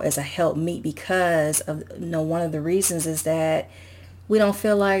our role as a helpmeet because of, one of the reasons is that we don't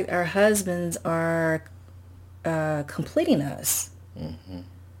feel like our husbands are completing us. Mm-hmm.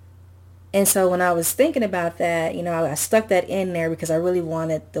 And so when I was thinking about that, I stuck that in there because I really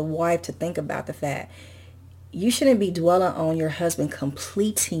wanted the wife to think about the fact you shouldn't be dwelling on your husband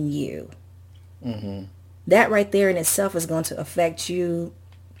completing you. Mm-hmm. That right there in itself is going to affect you,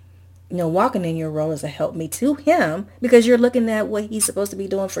 walking in your role as a helpmeet to him because you're looking at what he's supposed to be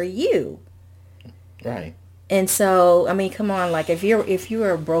doing for you. Right. And so, come on, like if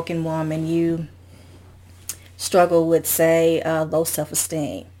you're a broken woman, you struggle with, say, low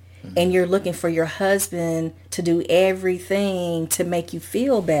self-esteem, mm-hmm. and you're looking for your husband to do everything to make you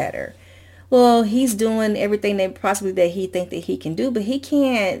feel better. Well, he's doing everything that he think that he can do, but he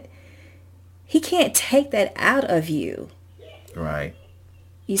can't take that out of you. Right.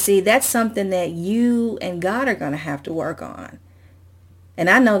 You see, that's something that you and God are going to have to work on. And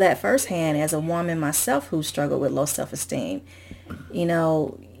I know that firsthand as a woman myself who struggled with low self-esteem.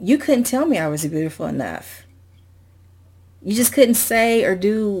 You couldn't tell me I was beautiful enough. You just couldn't say or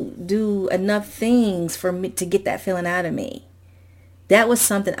do enough things for me to get that feeling out of me. That was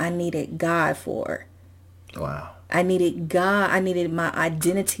something I needed God for. Wow. I needed God. I needed my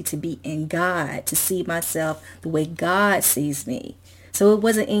identity to be in God, to see myself the way God sees me. So it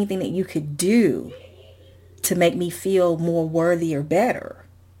wasn't anything that you could do to make me feel more worthy or better.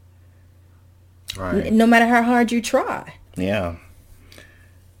 Right. No matter how hard you try. Yeah.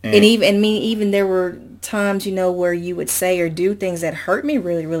 And even there were times, where you would say or do things that hurt me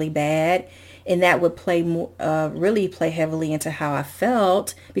really, really bad. And that would really play heavily into how I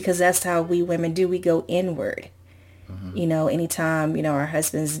felt, because that's how we women do. We go inward. Mm-hmm. Anytime, our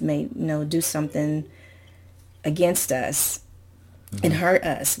husbands may, do something against us, mm-hmm. and hurt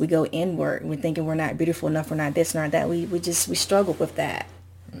us, we go inward. We're thinking we're not beautiful enough. We're not this, not that. We struggle with that.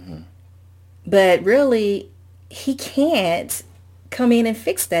 Mm-hmm. But really, he can't come in and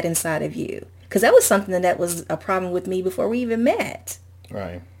fix that inside of you. Because that was something that was a problem with me before we even met.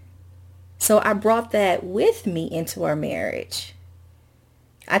 Right. So I brought that with me into our marriage.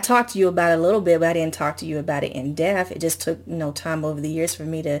 I talked to you about it a little bit, but I didn't talk to you about it in depth. It just took, time over the years for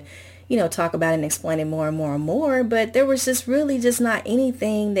me to, talk about it and explain it more and more and more. But there was just really just not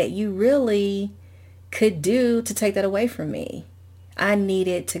anything that you really could do to take that away from me. I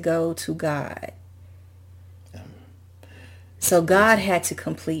needed to go to God. So God had to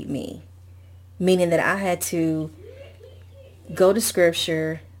complete me, meaning that I had to go to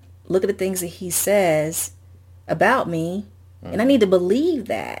Scripture, look at the things that he says about me, and I need to believe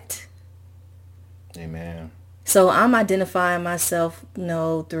that. Amen. So I'm identifying myself,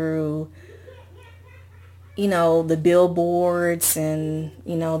 through, the billboards and,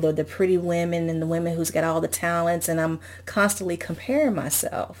 the pretty women and the women who's got all the talents, and I'm constantly comparing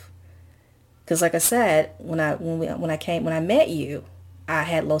myself. Because like I said, when I met you, I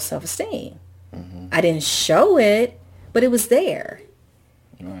had low self-esteem. Mm-hmm. I didn't show it, but it was there.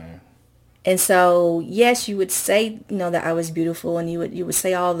 Right. And so, yes, you would say, that I was beautiful, and you would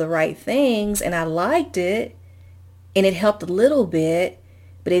say all the right things, and I liked it, and it helped a little bit,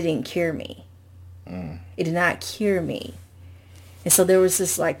 but it didn't cure me. It did not cure me. And so there was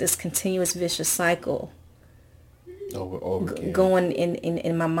this continuous vicious cycle going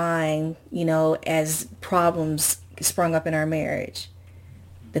in my mind, as problems sprung up in our marriage,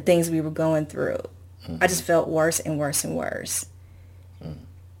 the things we were going through. Mm-hmm. I just felt worse and worse and worse.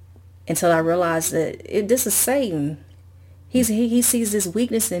 Until I realized that this is Satan. He sees this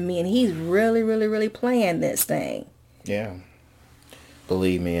weakness in me, and he's really, really, really playing this thing. Yeah.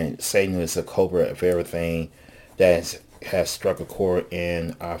 Believe me, Satan is a culprit of everything that has struck a chord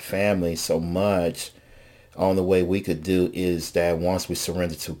in our family so much. Only way we could do is that once we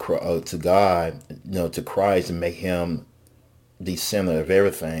surrender to God, to Christ, and make him the center of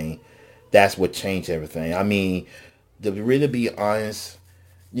everything, that's what changed everything. I mean, to really be honest,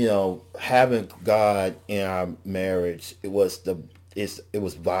 having God in our marriage, it was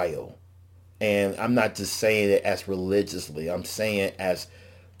vile. And I'm not just saying it as religiously. I'm saying it as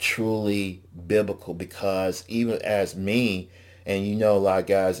truly biblical, because even as me, and a lot of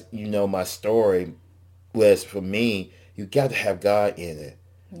guys, my story was, for me, you got to have God in it.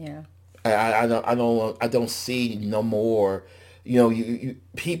 Yeah. I don't see no more.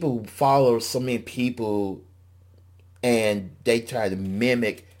 People follow so many people, and they try to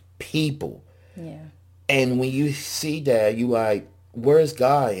mimic people. Yeah. And when you see that, you like, where's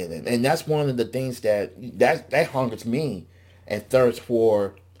God in it? And that's one of the things that hungers me and thirsts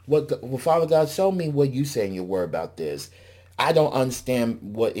for Father God, show me what you say in your word about this. I don't understand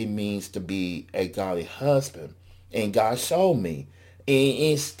what it means to be a godly husband. And God showed me.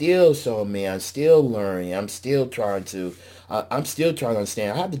 And still showing me. I'm still learning. I'm still trying to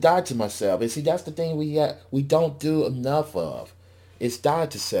understand. I have to die to myself. And see, that's the thing we don't do enough of. It's die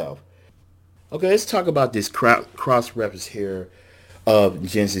to self. Okay, let's talk about this cross-reference here of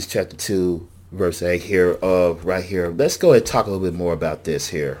Genesis chapter 2, verse 8 here, right here. Let's go ahead and talk a little bit more about this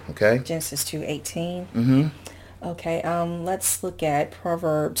here, okay? Genesis 2:18. Mm-hmm. Okay, let's look at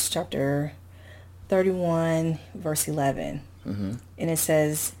Proverbs chapter 31, verse 11. Mm-hmm. And it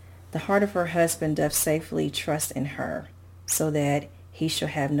says, "The heart of her husband doth safely trust in her, so that he shall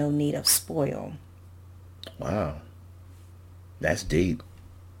have no need of spoil." Wow. That's deep.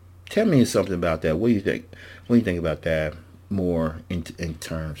 Tell me something about that. What do you think? What do you think about that more in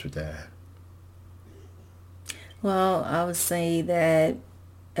terms of that? Well, I would say that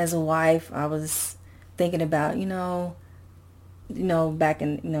as a wife, I was thinking about, back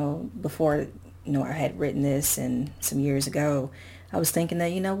in, before, I had written this and some years ago, I was thinking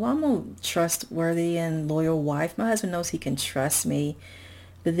that, I'm a trustworthy and loyal wife. My husband knows he can trust me.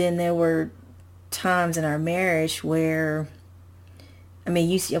 But then there were times in our marriage where,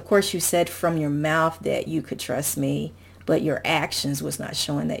 of course you said from your mouth that you could trust me, but your actions was not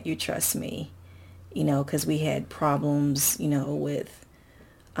showing that you trust me, because we had problems, with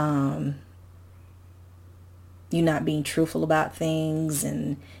you not being truthful about things.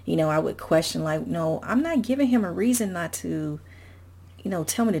 And, I would question, like, no, I'm not giving him a reason not to,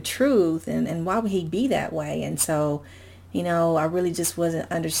 tell me the truth. And why would he be that way? And so, I really just wasn't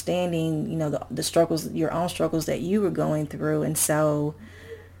understanding, the struggles, your own struggles that you were going through. And so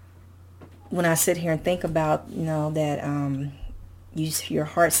when I sit here and think about, that your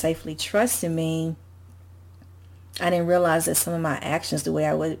heart safely trusted me, I didn't realize that some of my actions, the way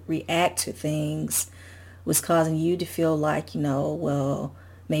I would react to things, was causing you to feel like, well,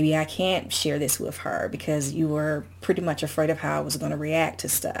 maybe I can't share this with her, because you were pretty much afraid of how I was going to react to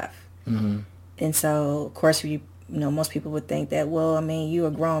stuff. Mm-hmm. And so, of course, most people would think that, well, you're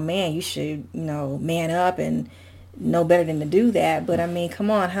a grown man. You should, man up and know better than to do that. But,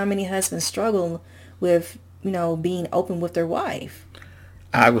 come on. How many husbands struggle with, being open with their wife?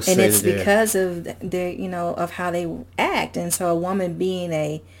 I would say and it's because of their, of how they act. And so a woman being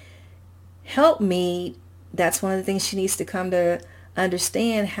a helpmeet, that's one of the things she needs to come to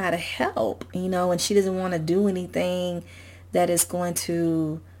understand, how to help, and she doesn't want to do anything that is going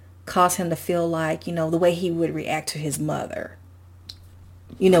to cause him to feel like, the way he would react to his mother,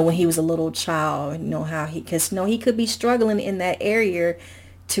 when he was a little child, how because, he could be struggling in that area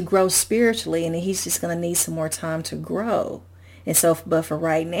to grow spiritually, and he's just going to need some more time to grow. And so, but for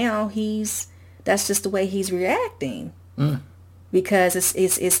right now, that's just the way he's reacting. Because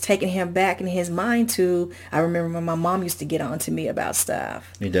it's taking him back in his mind to, I remember when my mom used to get on to me about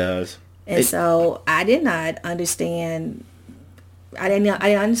stuff. He does. And so I did not understand. I didn't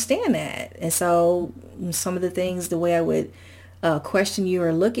understand that. And so some of the things, the way I would question you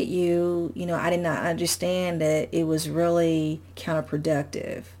or look at you, I did not understand that it was really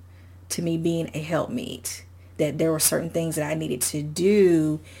counterproductive to me being a helpmeet. That there were certain things that I needed to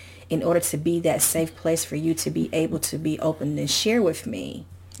do in order to be that safe place for you to be able to be open and share with me.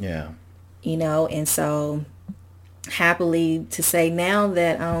 Yeah. And so happily to say now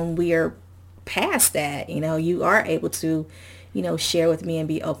that we are past that, you are able to, share with me and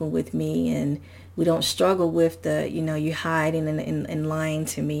be open with me, and we don't struggle with the, you hiding and lying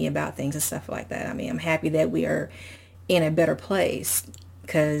to me about things and stuff like that. I mean, I'm happy that we are in a better place.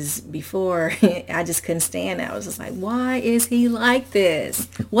 Because before, I just couldn't stand that. I was just like, why is he like this?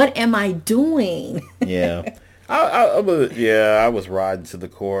 What am I doing? Yeah. I was riding to the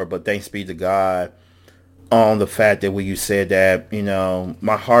core, but thanks be to God on the fact that when you said that,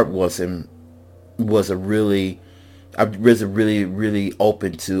 my heart I wasn't really, really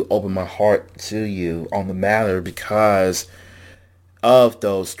open my heart to you on the matter because of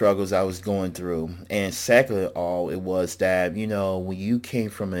those struggles I was going through. And second of all, it was that, when you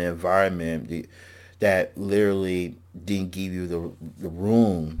came from an environment that literally didn't give you the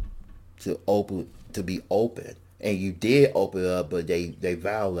room to be open, and you did open up, but they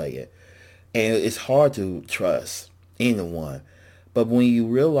violated. And it's hard to trust anyone. But when you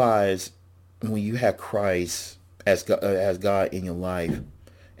realize, when you have Christ as God in your life,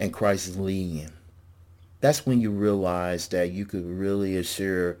 and Christ is leading, that's when you realize that you could really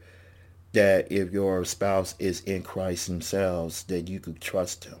assure that if your spouse is in Christ themselves, that you could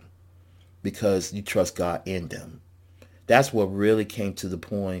trust them because you trust God in them. That's what really came to the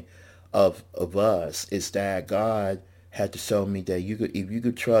point of us, is that God had to show me that if you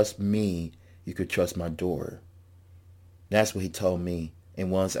could trust me, you could trust my daughter. That's what he told me.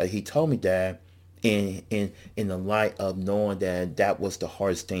 And once he told me that, in the light of knowing that was the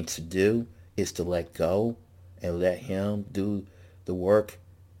hardest thing to do, is to let go and let him do the work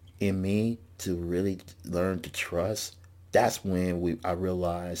in me to really learn to trust. That's when I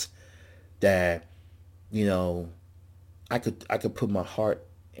realized that, I could put my heart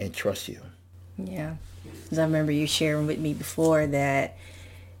and trust you. Yeah. Because I remember you sharing with me before that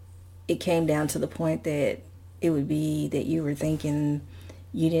it came down to the point that it would be that you were thinking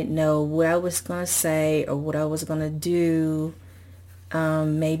you didn't know what I was going to say or what I was going to do.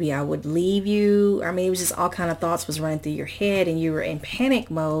 Maybe I would leave you. I mean, it was just all kind of thoughts was running through your head, and you were in panic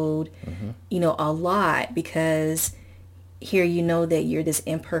mode, a lot, because here that you're this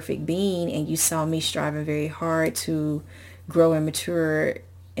imperfect being, and you saw me striving very hard to grow and mature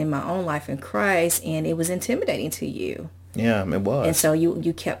in my own life in Christ, and it was intimidating to you. Yeah, it was. And so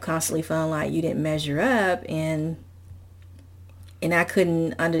you kept constantly feeling like you didn't measure up, and I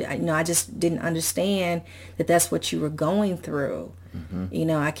couldn't I just didn't understand that that's what you were going through.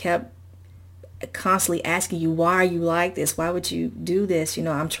 I kept constantly asking you, why are you like this? Why would you do this?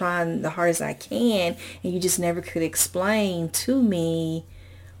 I'm trying the hardest I can, and you just never could explain to me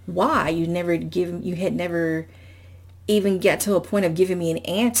why. You had never even got to a point of giving me an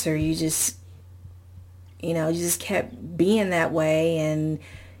answer. You just kept being that way, and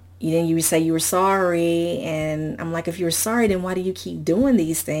then you would say you were sorry, and I'm like, if you were sorry, then why do you keep doing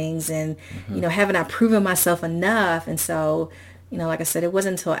these things? And haven't I proven myself enough? And so, like I said, it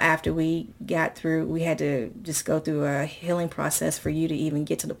wasn't until after we got through, we had to just go through a healing process for you to even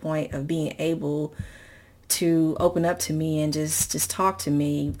get to the point of being able to open up to me and just talk to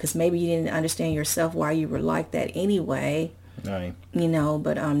me, because maybe you didn't understand yourself why you were like that anyway. Right. But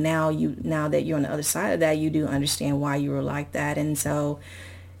now that you're on the other side of that, you do understand why you were like that. And so,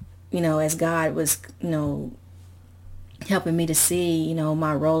 as God was, helping me to see,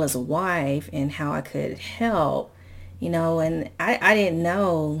 my role as a wife and how I could help, and I didn't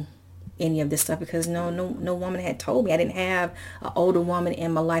know any of this stuff because no woman had told me. I didn't have an older woman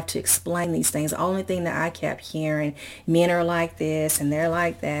in my life to explain these things. The only thing that I kept hearing, men are like this and they're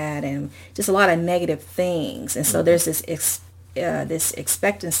like that, and just a lot of negative things. And so there's this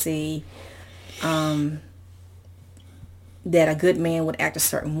expectancy that a good man would act a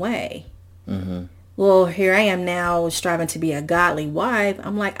certain way. Well, here I am now striving to be a godly wife.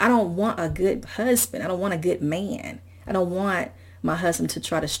 I'm like, I don't want a good husband. I don't want a good man. I don't want my husband to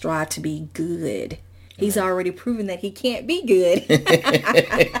try to strive to be good. He's already proven that he can't be good.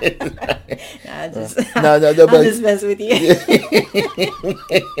 I'm just messing with you.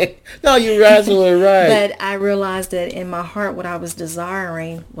 No, you're absolutely right. But I realized that in my heart, what I was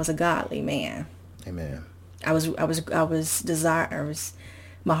desiring was a godly man. Amen.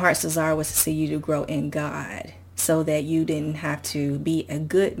 My heart's desire was to see you to grow in God, so that you didn't have to be a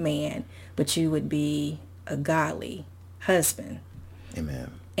good man, but you would be a godly husband.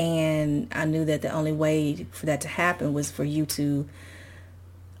 Amen. And I knew that the only way for that to happen was for you to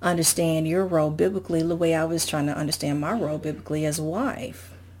understand your role biblically the way I was trying to understand my role biblically as a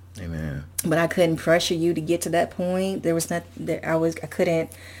wife. Amen. But I couldn't pressure you to get to that point. There was not there I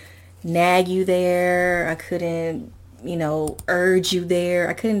couldn't nag you there. I couldn't, urge you there.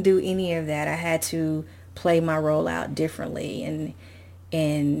 I couldn't do any of that. I had to play my role out differently,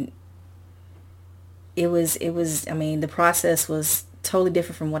 and it was the process was totally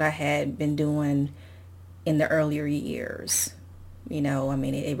different from what I had been doing in the earlier years.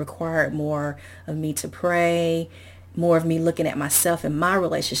 It required more of me to pray, more of me looking at myself and my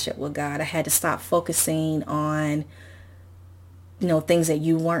relationship with God. I had to stop focusing on, things that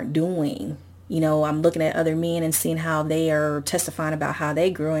you weren't doing. I'm looking at other men and seeing how they are testifying about how they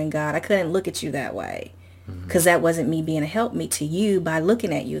grew in God. I couldn't look at you that way, because that wasn't me being a helpmeet to you by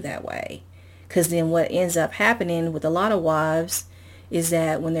looking at you that way. Because then what ends up happening with a lot of wives is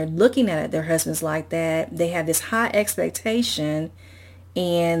that when they're looking at their husbands like that, they have this high expectation,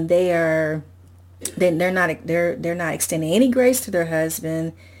 and they're not extending any grace to their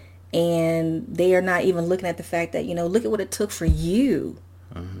husband, and they are not even looking at the fact that, look at what it took for you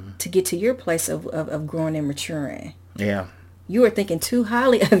to get to your place of growing and maturing. Yeah. You are thinking too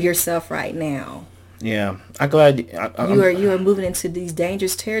highly of yourself right now. Yeah. I'm glad you are moving into these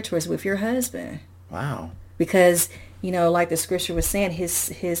dangerous territories with your husband. Wow. Because, like the scripture was saying,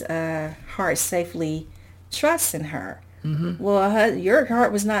 his heart safely trusts in her. Mm-hmm. Well, your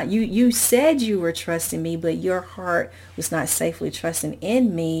heart was not, you said you were trusting me, but your heart was not safely trusting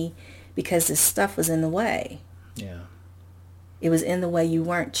in me because this stuff was in the way. Yeah. It was in the way. You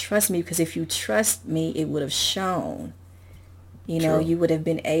weren't trusting me, because if you trust me, it would have shown. True. You would have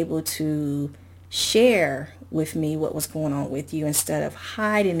been able to share with me what was going on with you, instead of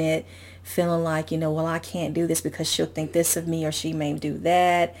hiding it, feeling like, well, I can't do this because she'll think this of me, or she may do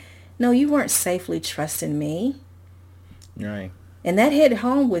that. No, you weren't safely trusting me. Right. And that hit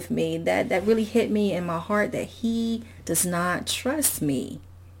home with me. That really hit me in my heart, that he does not trust me.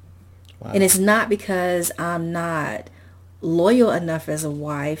 Wow. And it's not because I'm not loyal enough as a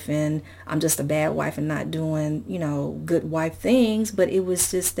wife and I'm just a bad wife and not doing, good wife things. But it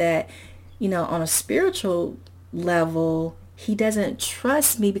was just that, on a spiritual level, he doesn't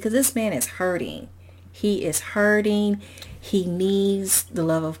trust me, because this man is hurting. He is hurting. He needs the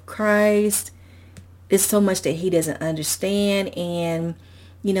love of Christ. It's so much that he doesn't understand. And,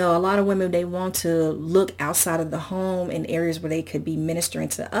 a lot of women, they want to look outside of the home in areas where they could be ministering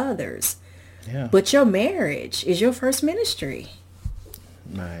to others. Yeah. But your marriage is your first ministry.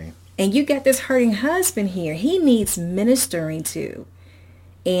 Right. And you got this hurting husband here. He needs ministering to.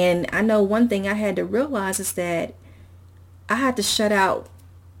 And I know one thing I had to realize is that I had to shut out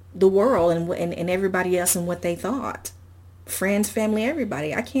the world and everybody else and what they thought. Friends, family,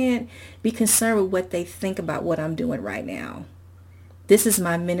 everybody. I can't be concerned with what they think about what I'm doing right now. This is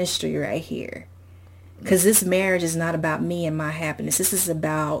my ministry right here. Because this marriage is not about me and my happiness. This is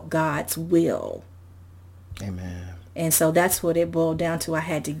about God's will. Amen. And so that's what it boiled down to. I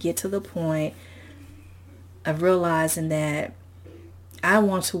had to get to the point of realizing that I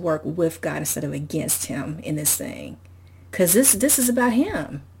want to work with God instead of against him in this thing. Because this is about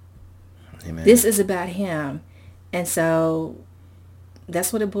him. Amen. This is about him. And so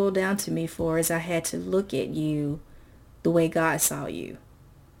that's what it boiled down to me for, is I had to look at you the way God saw you,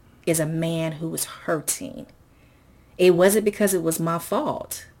 as a man who was hurting. It wasn't because it was my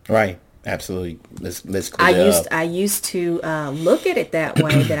fault. Right. Absolutely. Let's clear I used to look at it that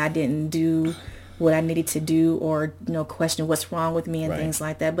way, that I didn't do what I needed to do, or question what's wrong with me and things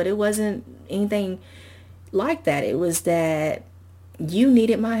like that. But it wasn't anything like that. It was that you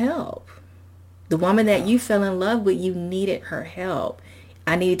needed my help. The woman that you fell in love with, you needed her help.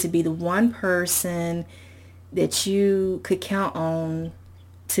 I needed to be the one person that you could count on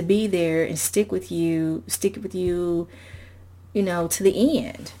to be there and stick with you, to the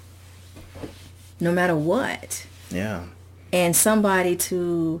end, no matter what. Yeah. And somebody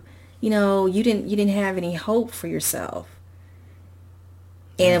to, you didn't have any hope for yourself.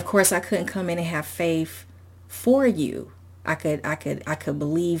 And of course, I couldn't come in and have faith for you. I could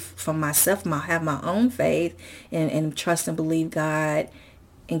believe from myself, have my own faith and trust and believe God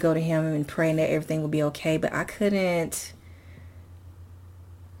and go to him and praying that everything will be okay. But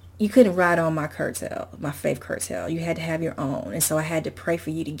you couldn't ride on my faith curtail. You had to have your own. And so I had to pray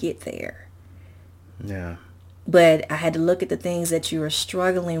for you to get there. Yeah. But I had to look at the things that you were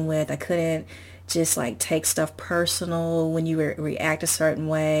struggling with. I couldn't just like take stuff personal when you react a certain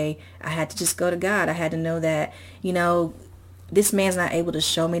way. I had to just go to God. I had to know that, this man's not able to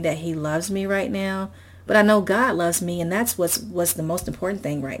show me that he loves me right now, but I know God loves me, and that's what's the most important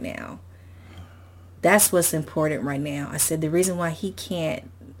thing right now. That's what's important right now. I said the reason why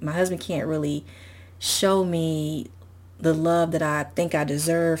my husband can't really show me the love that I think I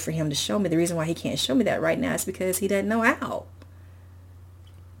deserve for him to show me. The reason why he can't show me that right now is because he doesn't know how.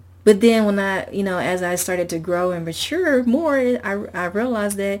 But then when as I started to grow and mature more, I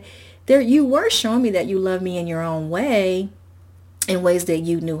realized that you were showing me that you love me in your own way, in ways that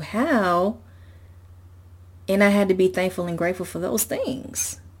you knew how. And I had to be thankful and grateful for those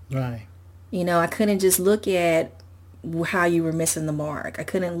things. Right. I couldn't just look at how you were missing the mark. I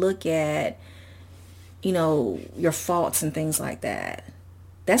couldn't look at, your faults and things like that.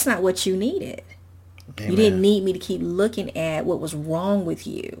 That's not what you needed. Amen. You didn't need me to keep looking at what was wrong with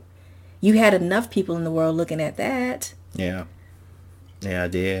you. You had enough people in the world looking at that. Yeah. Yeah, I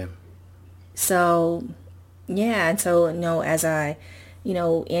did. So, yeah. And so, as I,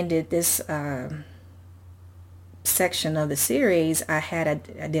 ended this section of the series, I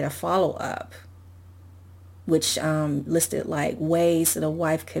did a follow-up, which listed like ways that a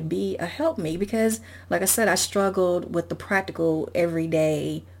wife could be a helpmeet. Because, like I said, I struggled with the practical,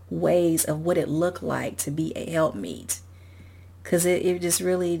 everyday ways of what it looked like to be a helpmeet. Because it just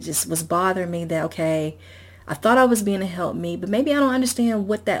really just was bothering me that, okay, I thought I was being a helpmeet, but maybe I don't understand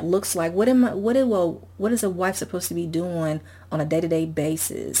what that looks like. What is a wife supposed to be doing on a day-to-day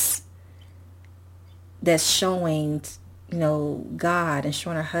basis that's showing, God and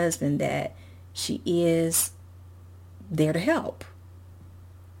showing her husband that she is there to help?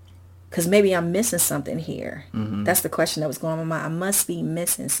 Because maybe I'm missing something here. Mm-hmm. That's the question that was going on in my mind. I must be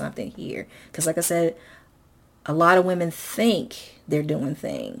missing something here. Because like I said, a lot of women think they're doing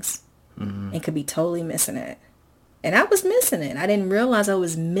things and could be totally missing it. And I was missing it. I didn't realize I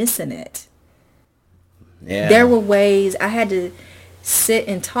was missing it. Yeah. There were ways I had to sit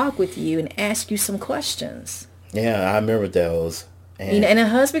and talk with you and ask you some questions. Yeah, I remember those. And a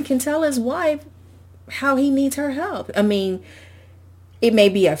husband can tell his wife how he needs her help. I mean, it may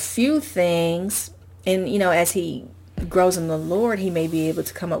be a few things, and as he grows in the Lord, he may be able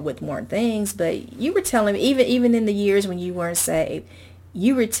to come up with more things. But you were telling me, even in the years when you weren't saved,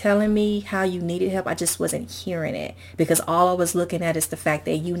 you were telling me how you needed help. I just wasn't hearing it because all I was looking at is the fact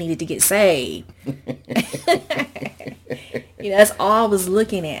that you needed to get saved. That's all I was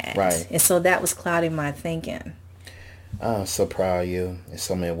looking at. Right. And so that was clouding my thinking. I'm so proud of you in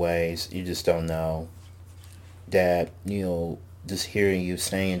so many ways. You just don't know that, just hearing you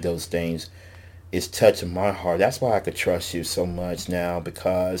saying those things is touching my heart. That's why I could trust you so much now,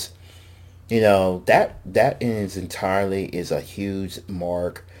 because that in its entirely is a huge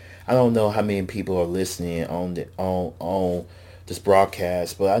mark. I don't know how many people are listening on this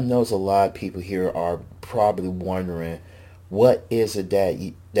broadcast, but I know there's a lot of people here are probably wondering, what is it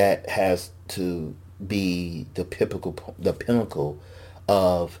that has to be the pinnacle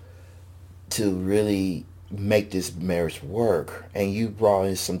of to really make this marriage work? And you brought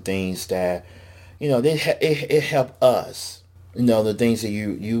in some things that it helped us. The things that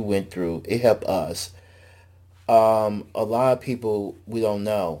you went through, it helped us. A lot of people, we don't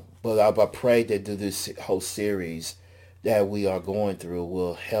know, but I pray that through this whole series that we are going through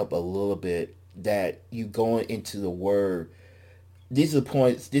will help a little bit, that you going into the Word. These are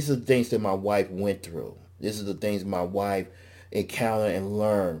the things that my wife went through. These are the things my wife encountered and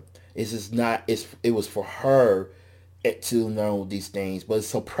learned. It was for her to know these things, but it's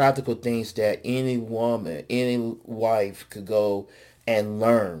so practical things that any woman, any wife could go and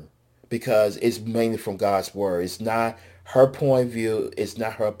learn, because it's mainly from God's Word. It's not her point of view. It's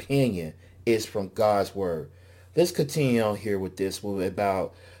not her opinion. It's from God's Word. Let's continue on here with this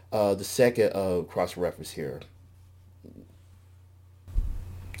about the second cross-reference here.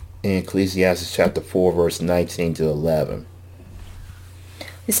 In Ecclesiastes chapter 4, verse 19 to 11.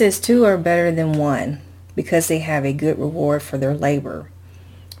 It says, 2 are better than 1, because they have a good reward for their labor.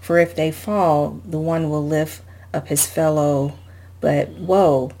 For if they fall, the one will lift up his fellow, but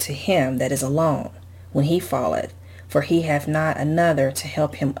woe to him that is alone when he falleth, for he hath not another to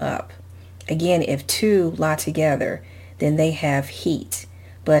help him up. Again, if 2 lie together, then they have heat.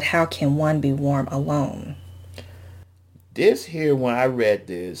 but how can one be warm alone? This here, when I read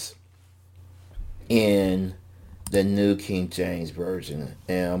this in the New King James Version,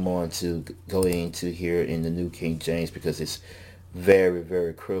 and I'm going to go into here in the New King James because it's very,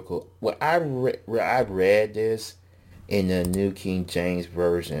 very critical. When I read this in the New King James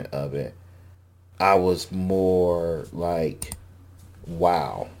Version of it, I was more like,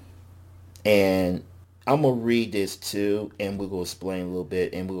 wow. And I'm going to read this too, and we're going to explain a little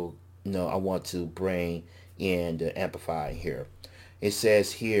bit, and I want to bring in the Amplified here. It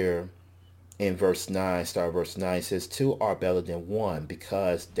says here in verse 9, start verse 9, it says, two are better than one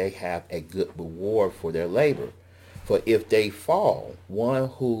because they have a good reward for their labor. For if they fall, one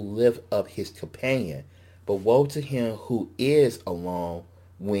who lift up his companion, but woe to him who is alone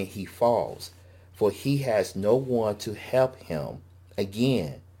when he falls, for he has no one to help him.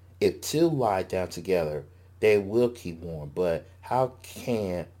 Again, if two lie down together, they will keep warm. But how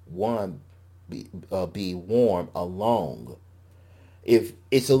can one be warm alone? If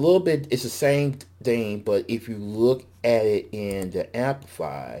it's a little bit, it's the same thing, but if you look at it in the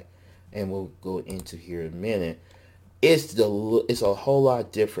Amplified, and we'll go into here in a minute, it's a whole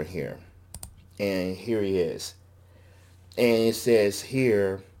lot different here. And here he is. And it says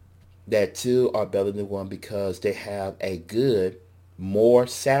here that two are better than one because they have a good, more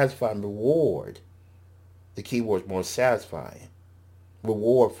satisfying reward. The key word is more satisfying.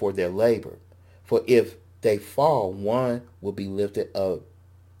 Reward for their labor. For if they fall, one will be lifted up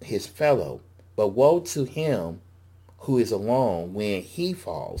his fellow. But woe to him who is alone when he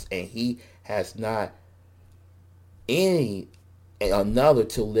falls, and he has not another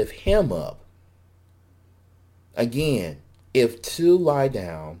to lift him up. Again, if two lie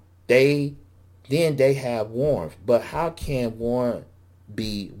down, then they have warmth. But how can one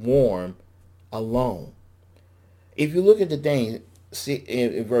be warm alone? If you look at the thing, see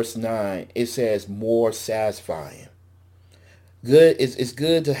in verse 9, it says more satisfying. It's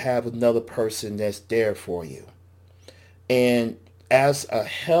good to have another person that's there for you. And as a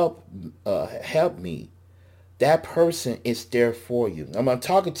help me, that person is there for you. I'm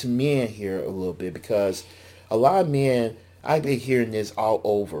talking to men here a little bit because a lot of men, I've been hearing this all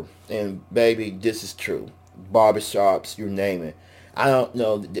over. And baby, this is true. Barbershops, you name it. I don't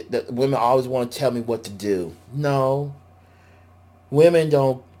know. The women always want to tell me what to do. No. Women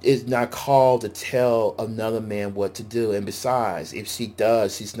is not called to tell another man what to do. And besides, if she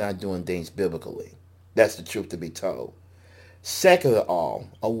does, she's not doing things biblically. That's the truth to be told. Second of all,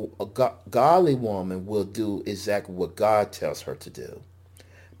 a godly woman will do exactly what God tells her to do.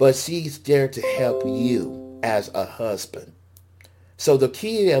 But she's there to help you as a husband. So the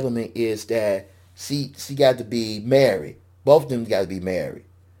key element is that she got to be married. Both of them got to be married.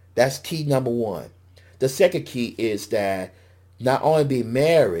 That's key number one. The second key is that not only be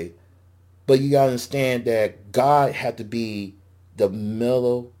married, but you got to understand that God had to be the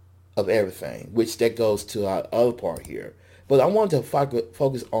middle of everything, which that goes to our other part here. But I want to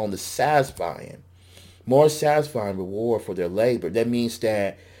focus on the more satisfying reward for their labor. That means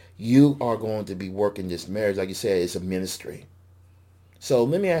that you are going to be working this marriage. Like you said, it's a ministry. So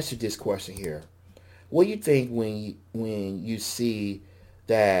let me ask you this question here. What do you think when you see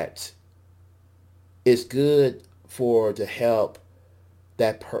that it's good to help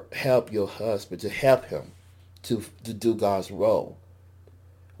help your husband, to help him to do God's role?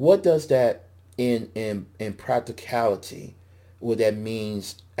 What does that in practicality, what that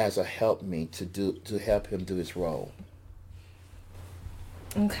means as a helpmeet to help him do his role?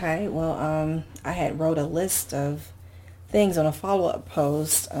 Okay, well, I had wrote a list of things on a follow-up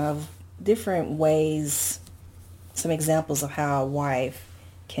post of different ways, some examples of how a wife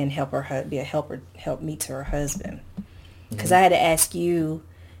can be a helpmeet to her husband. Because I had to ask you,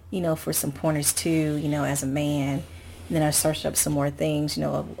 for some pointers too, as a man. And then I searched up some more things,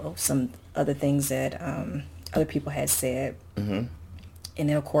 of some other things that other people had said. Mm-hmm. And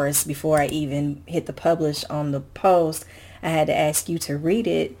then, of course, before I even hit the publish on the post, I had to ask you to read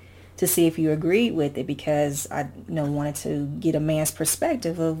it to see if you agreed with it, because I wanted to get a man's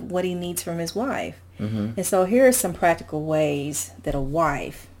perspective of what he needs from his wife. Mm-hmm. And so here are some practical ways that a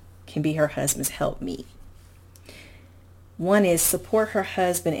wife can be her husband's helpmeet. One is support her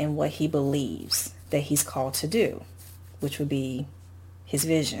husband in what he believes that he's called to do, which would be his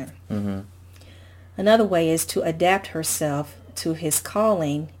vision. Mm-hmm. Another way is to adapt herself to his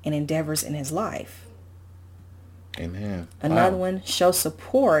calling and endeavors in his life. Amen. Another one, show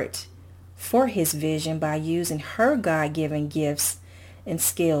support for his vision by using her God-given gifts and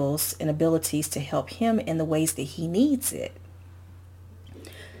skills and abilities to help him in the ways that he needs it.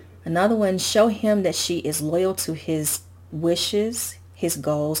 Another one, show him that she is loyal to his wishes, his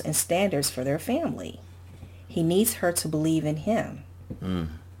goals and standards for their family. He needs her to believe in him.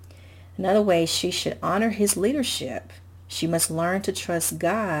 Another way, she should honor his leadership. She must learn to trust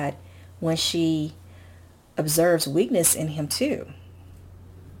God when she observes weakness in him too.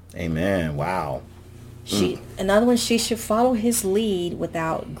 Amen. Wow. Another one, she should follow his lead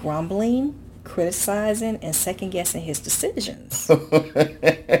without grumbling, criticizing, and second-guessing his decisions.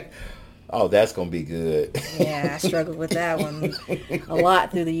 Oh, that's going to be good. Yeah, I struggled with that one a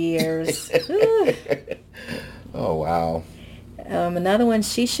lot through the years. Oh, wow. Another one,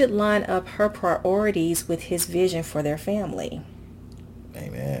 she should line up her priorities with his vision for their family.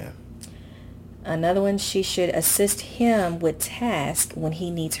 Amen. Another one, she should assist him with tasks when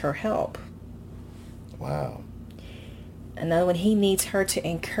he needs her help. Wow. Another one, he needs her to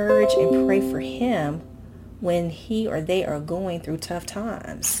encourage and pray for him when he or they are going through tough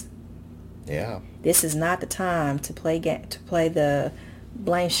times. Yeah. This is not the time to play the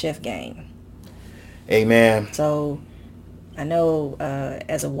blame shift game. Amen. So I know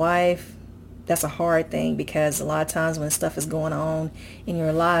as a wife, that's a hard thing, because a lot of times when stuff is going on in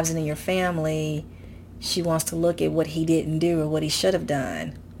your lives and in your family, she wants to look at what he didn't do or what he should have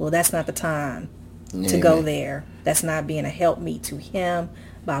done. Well, that's not the time to go there. That's not being a helpmeet to him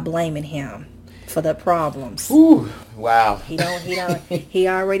by blaming him for the problems. Ooh, wow. He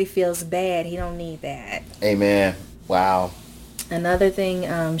already feels bad. He don't need that. Amen. Wow. Another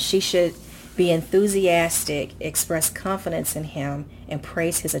thing, she should be enthusiastic, express confidence in him, and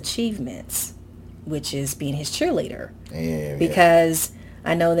praise his achievements, which is being his cheerleader. Yeah, because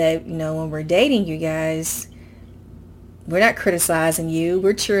I know that, when we're dating, you guys, we're not criticizing you.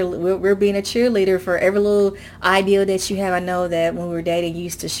 We're being a cheerleader for every little ideal that you have. I know that when we were dating, you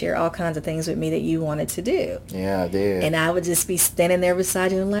used to share all kinds of things with me that you wanted to do. Yeah, I did. And I would just be standing there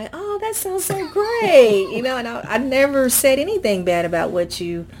beside you and like, oh, that sounds so great. And I never said anything bad about what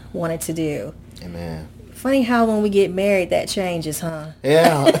you wanted to do. Amen. Funny how when we get married, that changes, huh?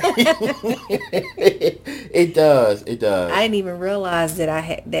 Yeah. It does. It does. I didn't even realize that I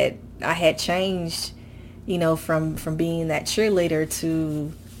had changed, from being that cheerleader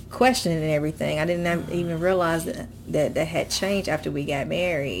to questioning everything. I didn't even realize that had changed after we got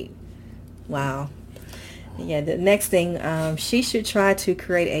married. Wow. Yeah, the next thing, she should try to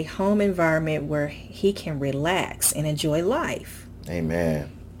create a home environment where he can relax and enjoy life.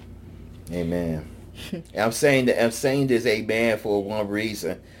 Amen. Amen. And I'm saying this amen for one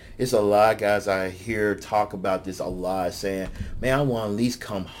reason. It's a lot of guys I hear talk about this a lot, saying, man, I want to at least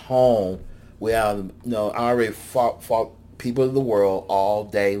come home without, I already fought people of the world all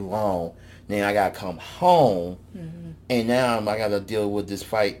day long. Then I got to come home, and now I got to deal with this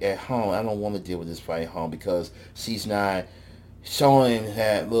fight at home. I don't want to deal with this fight at home because she's not showing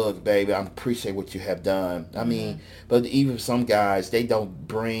that, look, baby, I appreciate what you have done. I mean, but even some guys, they don't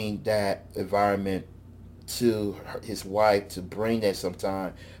bring that environment to his wife to bring that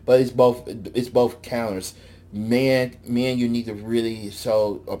sometimes. But it's both counters. Men, you need to really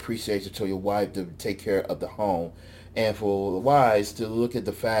show appreciation to your wife to take care of the home, and for the wives to look at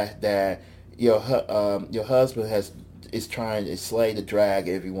the fact that your husband is trying to slay the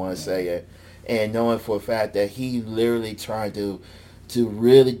dragon, if you want to say it, and knowing for a fact that he literally trying to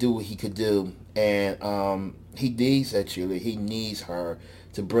really do what he could do, and he needs that cheerleader. He needs her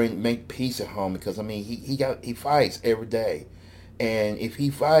to make peace at home, because he fights every day, and if he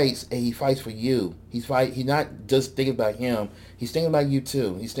fights, and he fights for you, he's not just thinking about him. He's thinking about you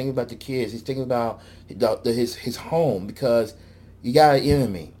too. He's thinking about the kids. He's thinking about his home, because you got an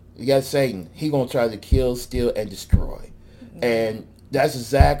enemy. You got Satan. He's gonna try to kill, steal, and destroy, and that's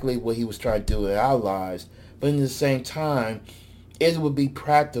exactly what he was trying to do in our lives. But in the same time, it would be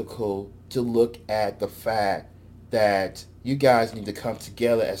practical to look at the fact that you guys need to come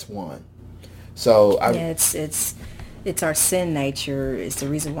together as one. So it's our sin nature. It's the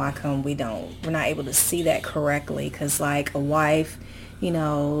reason why we're not able to see that correctly. Because like a wife,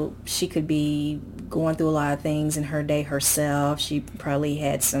 she could be going through a lot of things in her day herself. She probably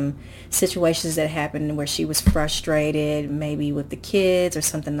had some situations that happened where she was frustrated, maybe with the kids or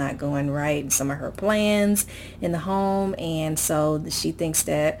something not going right in some of her plans in the home. And so she thinks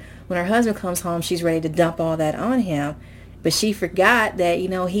that when her husband comes home, she's ready to dump all that on him. But she forgot that,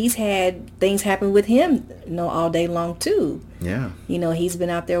 he's had things happen with him, all day long too. Yeah. He's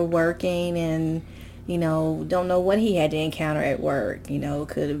been out there working and, don't know what he had to encounter at work.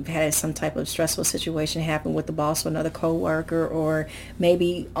 Could have had some type of stressful situation happen with the boss or another coworker, or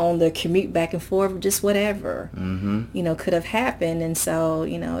maybe on the commute back and forth, just whatever, could have happened. And so,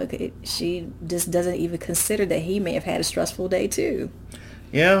 she just doesn't even consider that he may have had a stressful day too.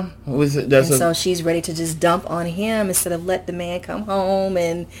 Yeah, And so she's ready to just dump on him instead of let the man come home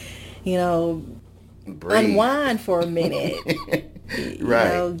and, you know, breathe. unwind for a minute.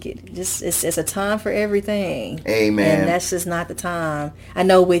 Right. It's a time for everything, and Amen. that's just not the time. I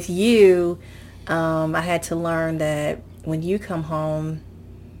know with you, I had to learn that when you come home,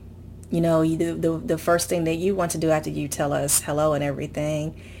 the first thing that you want to do after you tell us hello and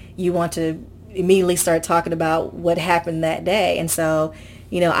everything, you want to immediately start talking about what happened that day. And so,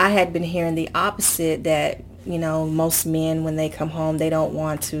 I had been hearing the opposite, that, most men, when they come home, they don't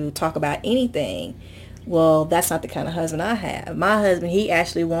want to talk about anything. Well, that's not the kind of husband I have. My husband, he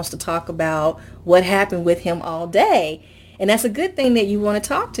actually wants to talk about what happened with him all day. And that's a good thing that you want to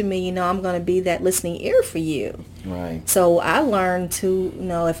talk to me. I'm going to be that listening ear for you. Right. So I learned to,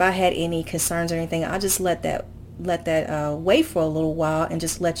 if I had any concerns or anything, I'll just let that wait for a little while and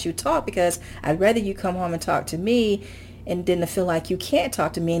just let you talk, because I'd rather you come home and talk to me and then to feel like you can't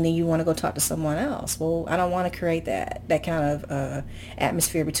talk to me and then you want to go talk to someone else. Well, I don't want to create that kind of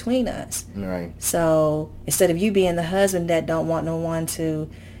atmosphere between us. Right. So instead of you being the husband that don't want no one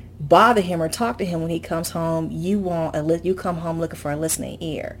to bother him or talk to him when he comes home, you come home looking for a listening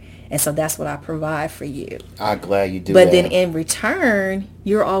ear. And so that's what I provide for you. I'm glad you do but that. Then in return,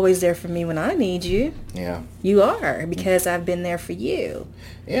 you're always there for me when I need you. Yeah. You are, because I've been there for you.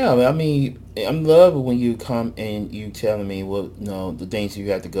 Yeah, I mean, I'm loving when you come and you telling me the things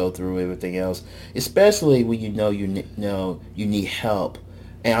you have to go through, everything else, especially when you need help.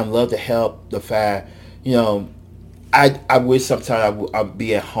 And I love to help. The fact, I wish sometimes I'd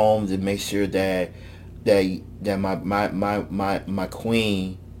be at home to make sure that my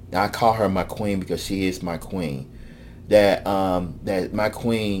queen, I call her my queen because she is my queen, that my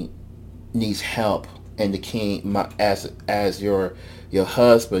queen needs help, and the king, as your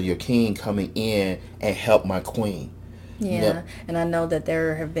husband, your king, coming in and help my queen. Yeah, and I know that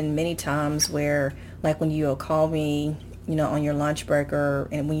there have been many times where, like, when you'll call me, on your lunch break,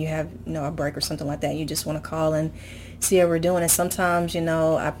 and when you have, a break or something like that, you just want to call and see how we're doing. And sometimes,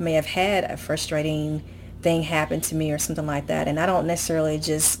 I may have had a frustrating thing happen to me or something like that, and I don't necessarily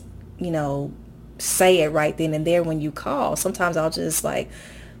just, say it right then and there when you call. Sometimes I'll just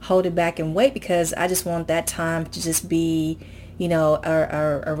hold it back and wait, because I just want that time to just be,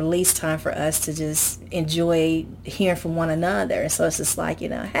 a release time for us to just enjoy hearing from one another. And so it's just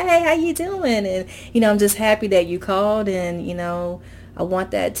hey, how you doing? And, I'm just happy that you called, and, I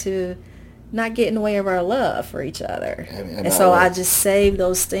want that to not get in the way of our love for each other. And so I just save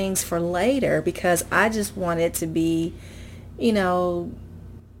those things for later, because I just want it to be,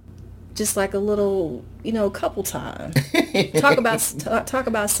 just like a little, couple time. talk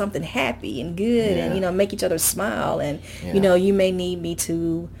about something happy and good, yeah. And, make each other smile. And, yeah. You may need me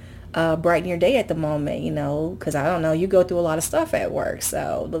to brighten your day at the moment, because I don't know, you go through a lot of stuff at work.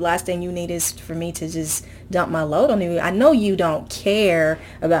 So the last thing you need is for me to just dump my load on you. I know you don't care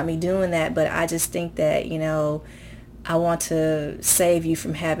about me doing that, but I just think that, I want to save you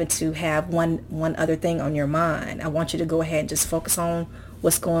from having to have one other thing on your mind. I want you to go ahead and just focus on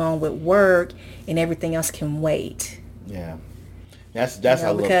what's going on with work, and everything else can wait. Yeah, that's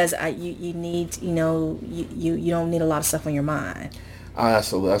how. Because you need, you don't need a lot of stuff on your mind.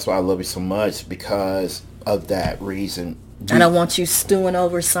 So that's why I love you so much, because of that reason. I don't want you stewing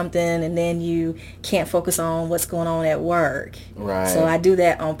over something and then you can't focus on what's going on at work. Right. So I do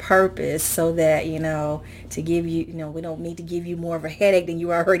that on purpose, so that, to give you, we don't need to give you more of a headache than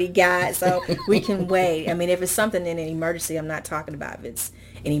you already got. So we can wait. I mean, if it's something in an emergency, I'm not talking about if it's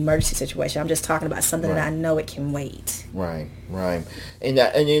an emergency situation. I'm just talking about something that I know it can wait. Right.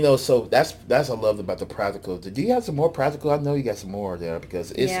 So that's I love about the practical. Do you have some more practical? I know you got some more there,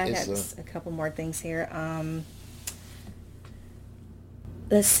 because I got a couple more things here.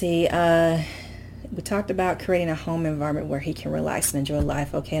 Let's see. We talked about creating a home environment where he can relax and enjoy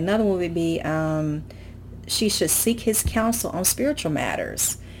life. Okay, another one would be she should seek his counsel on spiritual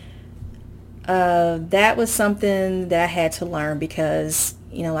matters. That was something that I had to learn, because,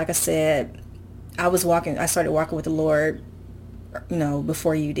 like I said, I started walking with the Lord,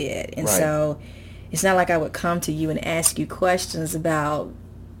 before you did. And so it's not like I would come to you and ask you questions about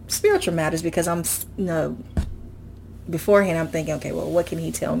spiritual matters, because I'm, beforehand I'm thinking, okay, well, what can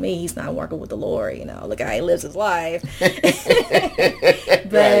he tell me? He's not working with the Lord, look how he lives his life.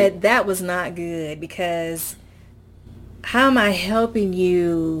 But that was not good, because how am I helping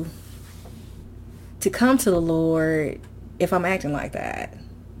you to come to the Lord if I'm acting like that?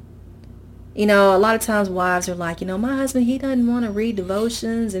 A lot of times wives are like, my husband, he doesn't want to read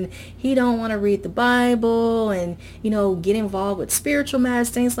devotions, and he don't want to read the Bible, and, get involved with spiritual matters,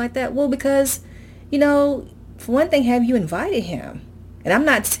 things like that. Well, because, for one thing, have you invited him? And I'm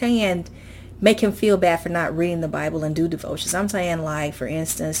not saying make him feel bad for not reading the Bible and do devotions. I'm saying, like, for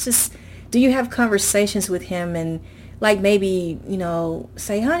instance, just do you have conversations with him and, like, maybe,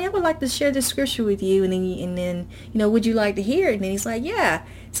 say, honey, I would like to share this scripture with you. And then, would you like to hear it? And then he's like, yeah.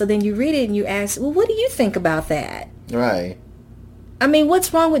 So then you read it and you ask, well, what do you think about that? Right. I mean,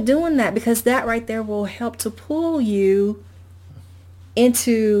 what's wrong with doing that? Because that right there will help to pull you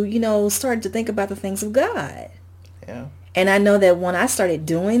into, starting to think about the things of God. Yeah. And I know that when I started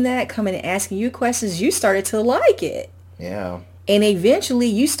doing that, coming and asking you questions, you started to like it. Yeah. And eventually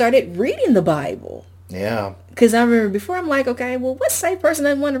you started reading the Bible. Yeah. Because I remember before, I'm like, okay, well, what safe person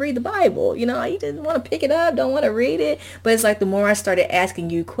doesn't want to read the Bible? You didn't want to pick it up, don't want to read it. But it's like the more I started asking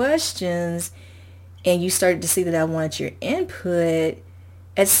you questions and you started to see that I wanted your input,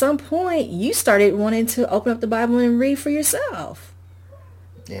 at some point you started wanting to open up the Bible and read for yourself.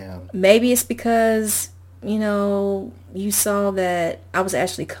 Yeah. Maybe it's because, you saw that I was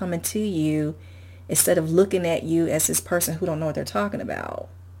actually coming to you instead of looking at you as this person who don't know what they're talking about.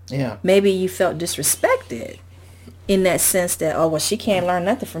 Yeah. Maybe you felt disrespected in that sense that, oh, well, she can't learn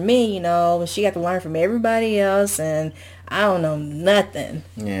nothing from me, she got to learn from everybody else and I don't know nothing.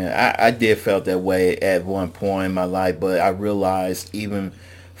 Yeah, I did felt that way at one point in my life, but I realized even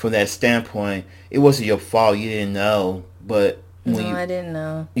from that standpoint, it wasn't your fault. You didn't know, but I didn't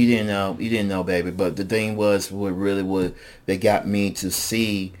know. You didn't know, baby. But the thing was, that got me to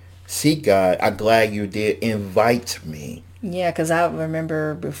see God. I'm glad you did invite me. Yeah, because I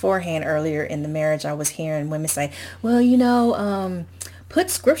remember beforehand, earlier in the marriage, I was hearing women say, well,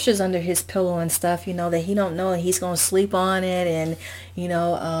 put scriptures under his pillow and stuff, that he don't know and he's going to sleep on it. And,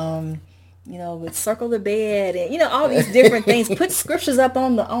 circle the bed and, all these different things. Put scriptures up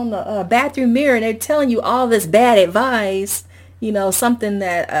on the bathroom mirror and they're telling you all this bad advice, something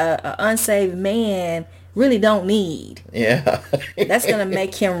that an unsaved man really don't need. Yeah. That's going to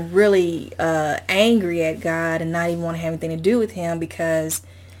make him really angry at God and not even want to have anything to do with him because,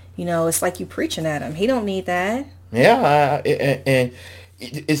 it's like you preaching at him. He don't need that. Yeah, and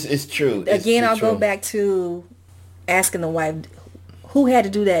it's true. Again, I'll go back to asking the wife, who had to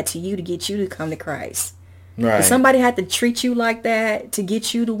do that to you to get you to come to Christ? Right. Did somebody had to treat you like that to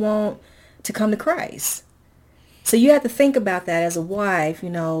get you to want to come to Christ? So you have to think about that as a wife,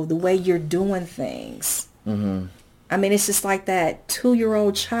 the way you're doing things. Mm-hmm. I mean, it's just like that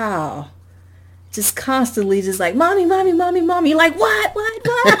 2-year-old child just constantly just like, mommy, mommy, mommy, mommy. You're like, what?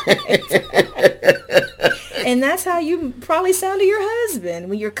 And that's how you probably sound to your husband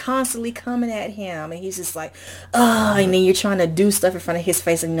when you're constantly coming at him and he's just like, oh, and then you're trying to do stuff in front of his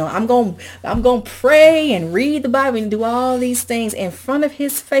face. And, I'm going to pray and read the Bible and do all these things in front of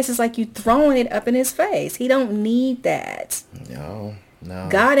his face. It's like you throwing it up in his face. He don't need that. No.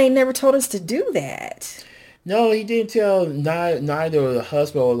 God ain't never told us to do that. No, he didn't tell neither the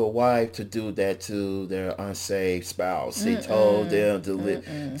husband or the wife to do that to their unsaved spouse. He told them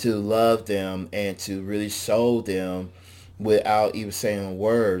to love them and to really show them without even saying a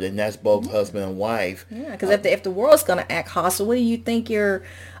word, and that's both husband and wife. Yeah, because if the world's going to act hostile, what do you think your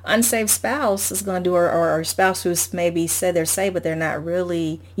unsaved spouse is going to do, or spouse who's maybe said they're saved but they're not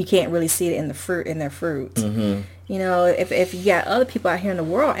really? You can't really see it in their fruit. Mm-hmm. If you got other people out here in the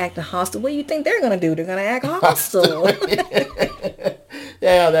world acting hostile, what do you think they're going to do? They're going to act hostile.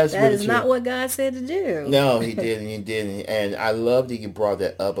 Yeah, that's that really is true. Not what God said to do. No, he didn't. And I love that you brought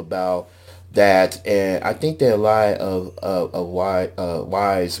that up about that. And I think that a lot of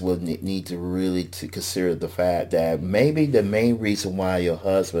wives would need to really to consider the fact that maybe the main reason why your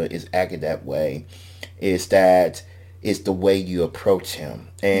husband is acting that way is that it's the way you approach him.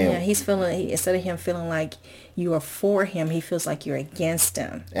 And yeah, he's feeling, instead of him feeling like you are for him, he feels like you're against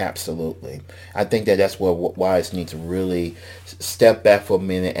him. Absolutely. I think that's where wives need to really step back for a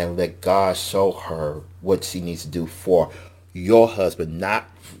minute and let God show her what she needs to do for your husband, not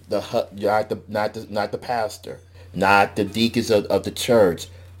the pastor, not the deacons of the church,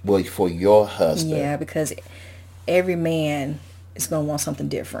 but for your husband. Yeah, because every man is going to want something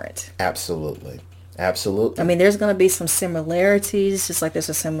different. Absolutely. I mean, there's going to be some similarities, just like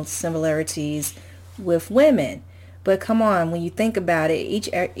there's some similarities with women. But come on, when you think about it,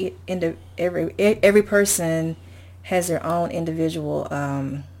 every person has their own individual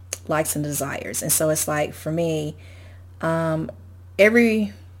likes and desires. And so it's like, for me,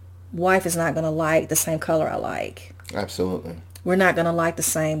 every wife is not going to like the same color I like. Absolutely. We're not going to like the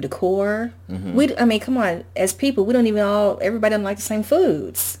same decor. Mm-hmm. Come on, as people, everybody doesn't like the same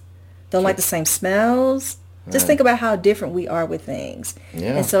foods. Don't like the same smells. Just think about how different we are with things.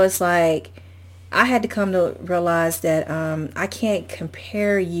 Yeah. And so it's like, I had to come to realize that I can't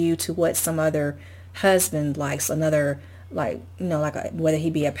compare you to what some other husband likes, another like, whether he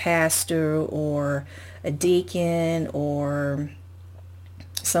be a pastor or a deacon or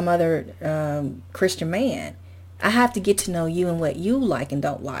some other Christian man. I have to get to know you and what you like and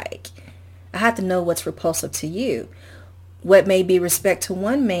don't like. I have to know what's repulsive to you. What may be respect to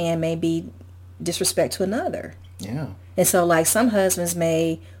one man may be disrespect to another. Yeah. And so, like, some husbands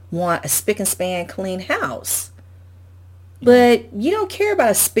may want a spick and span clean house, but you don't care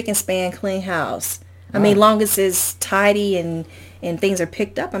about a spick and span clean house. I mean, long as it's tidy and things are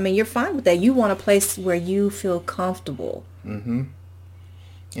picked up, I mean, you're fine with that. You want a place where you feel comfortable. Mm-hmm.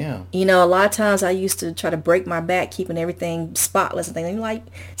 Yeah. You know, a lot of times I used to try to break my back keeping everything spotless and things. And you're like,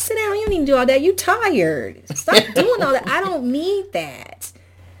 sit down, you don't need to do all that. You tired. Stop doing all that. I don't need that.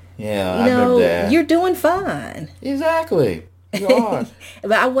 Yeah, I remember that. You're doing fine. Exactly. You are.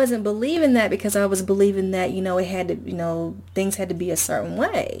 But I wasn't believing that because I was believing that, it had to, things had to be a certain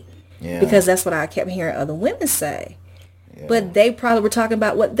way. Yeah. Because that's what I kept hearing other women say. Yeah. But they probably were talking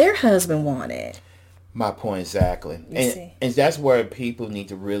about what their husband wanted. My point exactly. And that's where people need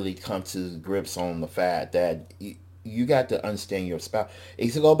to really come to grips on the fact that you got to understand your spouse.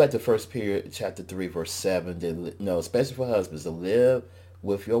 If you go back to 1 Peter chapter 3 verse 7, especially for husbands, to live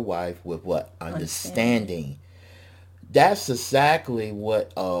with your wife with what? Understanding. That's exactly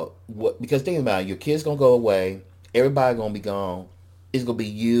what because think about it, your kids gonna go away, everybody gonna be gone. It's gonna be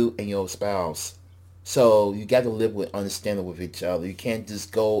you and your spouse. So you got to live with understanding with each other. You can't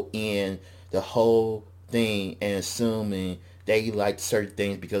just go in the whole thing and assuming they like certain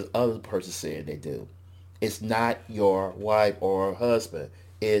things because other person said they do. It's not your wife or husband.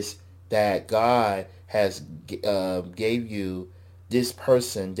 It's that God has gave you this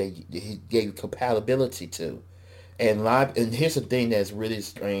person that he gave you compatibility to. And here's the thing that's really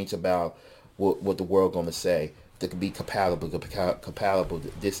strange about what the world going to say. That could be compatible,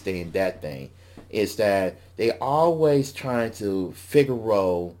 this thing, that thing. Is that they always trying to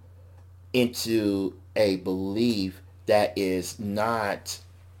figure into a belief that is not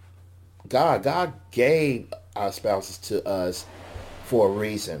God. God gave our spouses to us for a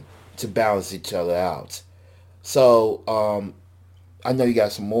reason, to balance each other out. So I know you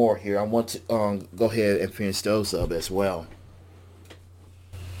got some more here. I want to go ahead and finish those up as well.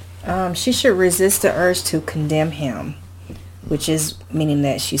 She should resist the urge to condemn him, which is meaning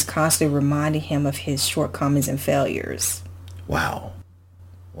that she's constantly reminding him of his shortcomings and failures. Wow.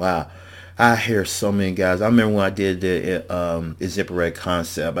 I hear so many guys. I remember when I did the Zipper Red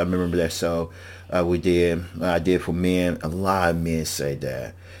concept. I remember that show I did for men. A lot of men say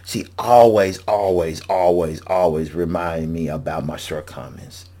that. She always reminded me about my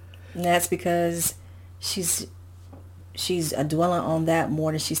shortcomings. And that's because she's dwelling on that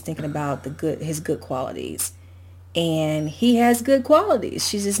more than she's thinking about his good qualities. And he has good qualities.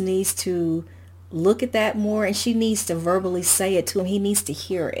 She just needs to look at that more, and she needs to verbally say it to him. He needs to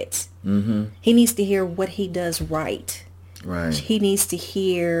hear it. Mm-hmm. He needs to hear what he does right. Right. He needs to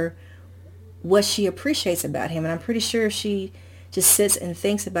hear what she appreciates about him. And I'm pretty sure if she just sits and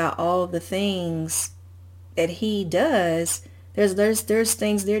thinks about all the things that he does, there's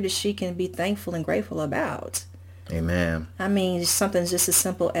things there that she can be thankful and grateful about. Amen. I mean, something just as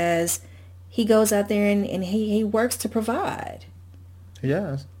simple as he goes out there and he works to provide.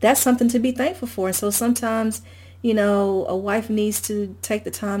 Yes. That's something to be thankful for. And so sometimes, a wife needs to take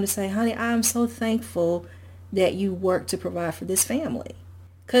the time to say, honey, I'm so thankful that you work to provide for this family.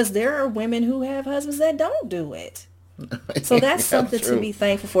 Because there are women who have husbands that don't do it. So that's something to be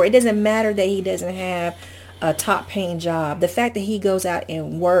thankful for. It doesn't matter that he doesn't have a top paying job. The fact that he goes out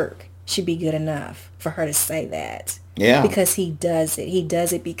and work should be good enough for her to say that. Yeah. Because he does it. He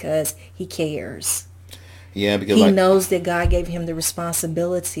does it because he cares. Yeah, because he knows that God gave him the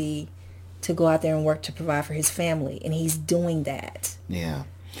responsibility to go out there and work to provide for his family, and he's doing that. Yeah,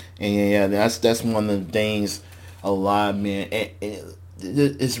 and that's one of the things a lot of men.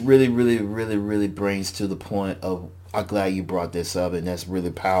 It's really brings to the point of. I'm glad you brought this up, and that's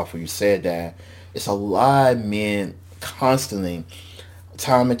really powerful. You said that it's a lot of men constantly,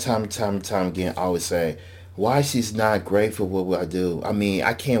 time and time again. I always say, why she's not grateful for what I do. I mean,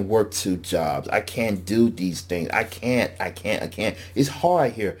 I can't work 2 jobs. I can't do these things. I can't. It's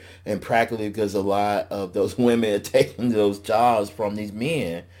hard here. And practically because a lot of those women are taking those jobs from these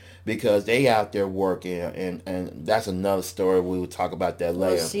men because they out there working. And that's another story. We will talk about that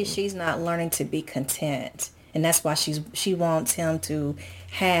later. Well, she's not learning to be content. And that's why she wants him to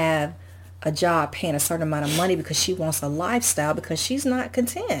have a job paying a certain amount of money because she wants a lifestyle because she's not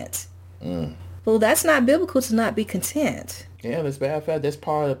content. Well, that's not biblical to not be content. Yeah, that's bad fact. That's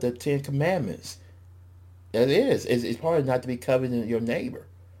part of the 10 Commandments. That is. It's part of not to be coveting your neighbor.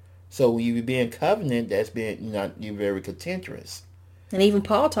 So when you be in covenant, that's being you're very contentious. And even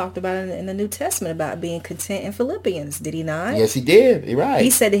Paul talked about it in the New Testament about being content in Philippians, did he not? Yes, he did. You're He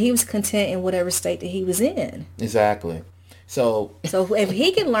right. said that he was content in whatever state that he was in. Exactly. So So if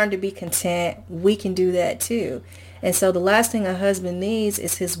he can learn to be content, we can do that too. And so the last thing a husband needs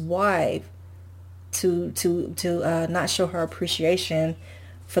is his wife to not show her appreciation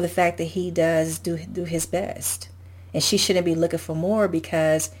for the fact that he does do his best. And she shouldn't be looking for more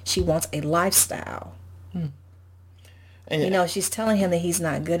because she wants a lifestyle. and She's telling him that he's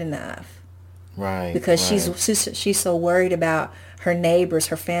not good enough right, because right. she's so worried about her neighbors,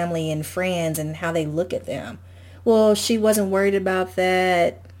 her family and friends and how they look at them. Well, she wasn't worried about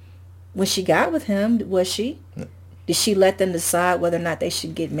that when she got with him, was she? Did she let them decide whether or not they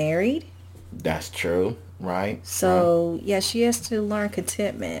should get married? That's true. Right. Right. So, yeah, she has to learn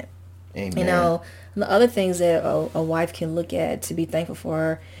contentment. Amen. The other things that a wife can look at to be thankful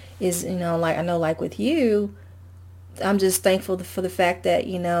for is, like I know, like with you, I'm just thankful for the fact that, I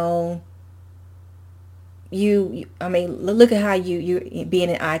mean, look at how you being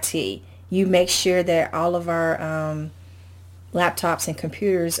in IT, you make sure that all of our laptops and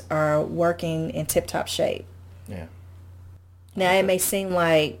computers are working in tip-top shape. Yeah. Now, it may seem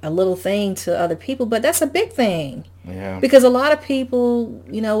like a little thing to other people, but that's a big thing. Yeah. Because a lot of people,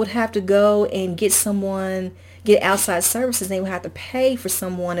 would have to go and get outside services. They would have to pay for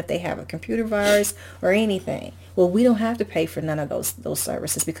someone if they have a computer virus or anything. Well, we don't have to pay for none of those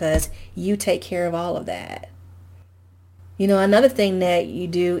services because you take care of all of that. Another thing that you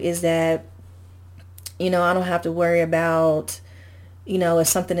do is that, I don't have to worry about, if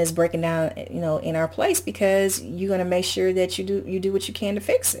something is breaking down, in our place because you're going to make sure that you do what you can to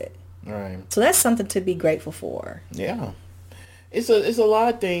fix it. Right. So that's something to be grateful for. Yeah. It's a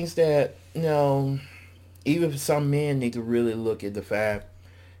lot of things that, even some men need to really look at the fact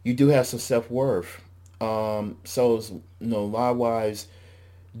you do have some self-worth. So, a lot of wives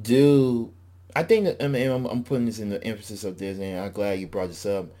do, I think that, I mean, I'm putting this in the emphasis of this, and I'm glad you brought this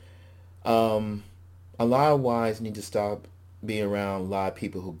up. A lot of wives need to stop being around a lot of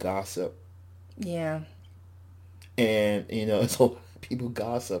people who gossip. Yeah. And, it's a lot of people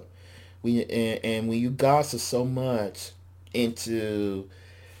gossip. And when you gossip so much into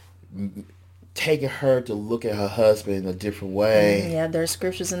taking her to look at her husband in a different way. Yeah, there are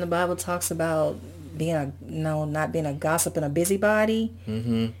scriptures in the Bible talks about being not being a gossip and a busybody.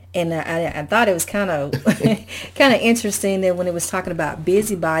 Mm-hmm. And I thought it was kind of kind of interesting that when it was talking about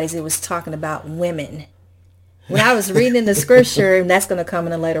busybodies, it was talking about women. When I was reading the scripture, and that's going to come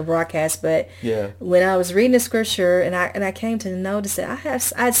in a later broadcast, but Yeah. when I was reading the scripture, and I came to notice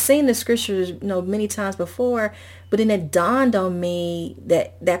that I'd seen the scriptures, many times before, but then it dawned on me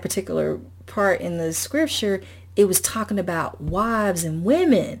that particular part in the scripture, it was talking about wives and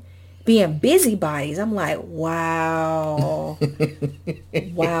women being busybodies. I'm like, wow,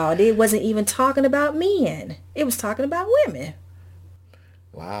 wow! It wasn't even talking about men; it was talking about women.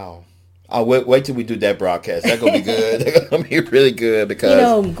 Wow. I'll wait till we do that broadcast. That's going to be good. That's going to be really good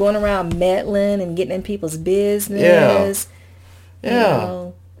because... Going around meddling and getting in people's business. Yeah.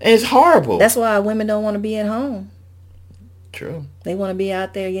 And it's horrible. That's why women don't want to be at home. True. They want to be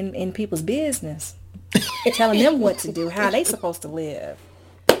out there in people's business. Telling them what to do, how they supposed to live.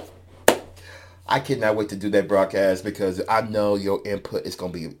 I cannot wait to do that broadcast because I know your input is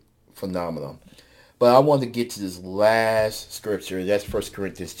going to be phenomenal. But I want to get to this last scripture. That's 1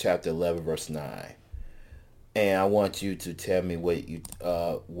 Corinthians chapter 11, verse 9. And I want you to tell me what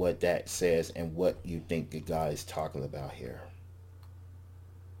that says and what you think that God is talking about here.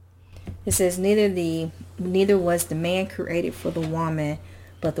 It says, neither was the man created for the woman,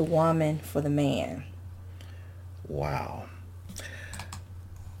 but the woman for the man. Wow.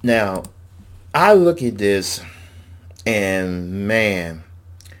 Now, I look at this and man,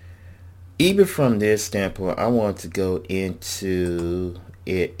 even from this standpoint, I want to go into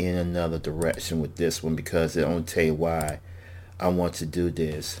it in another direction with this one because I want to tell you why I want to do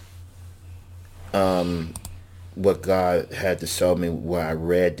this. What God had to show me when I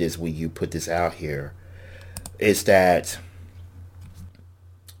read this, when you put this out here, is that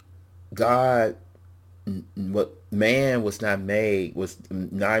God, what man was not made,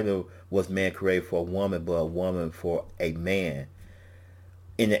 neither was man created for a woman, but a woman for a man.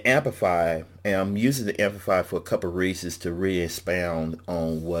 In the Amplified, and I'm using the Amplified for a couple of reasons to really expound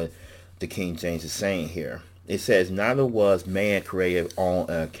on what the King James is saying here. It says, neither was man created on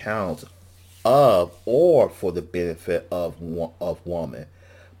account of or for the benefit of woman,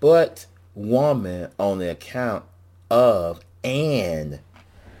 but woman on the account of and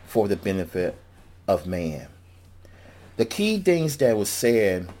for the benefit of man. The key things that was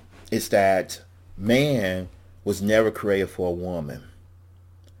said is that man was never created for a woman.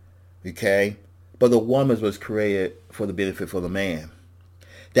 Okay? But the woman was created for the benefit for the man.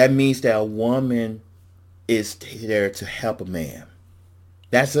 That means that a woman is there to help a man.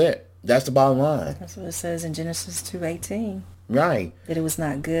 That's it. That's the bottom line. That's what it says in Genesis 2:18. Right. That it was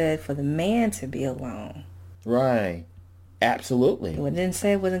not good for the man to be alone. Right. Absolutely. It didn't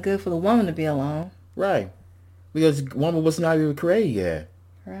say it wasn't good for the woman to be alone. Right. Because woman was not even created yet.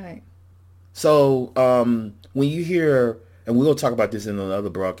 Right. So when you hear, and we'll talk about this in another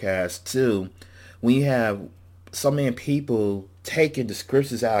broadcast too, when you have so many people taking the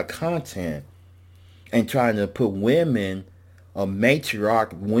scriptures out of content and trying to put women, or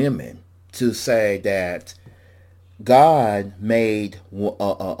matriarch women, to say that God made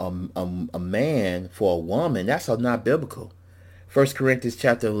a man for a woman, that's not biblical. 1 Corinthians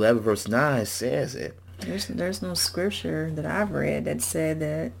chapter 11 verse 9 says it. There's no scripture that I've read that said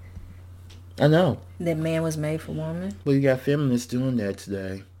that. I know. That man was made for woman. Well, you got feminists doing that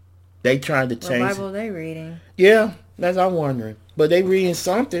today. They trying to change. What Bible are they reading? Yeah, that's what I'm wondering. But they reading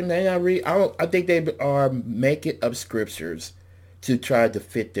something. They not read. I think they are making up scriptures to try to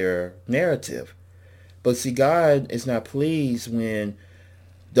fit their narrative. But see, God is not pleased when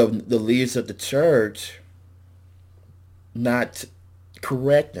the leaders of the church not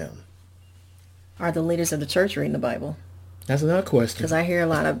correct them. Are the leaders of the church reading the Bible? That's another question. Because I hear a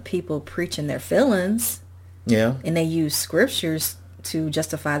lot of people preaching their feelings. Yeah. And they use scriptures to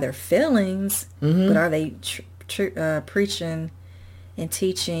justify their feelings. Mm-hmm. But are they preaching and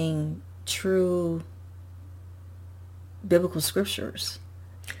teaching true biblical scriptures?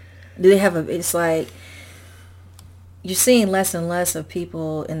 Do they have it's like you're seeing less and less of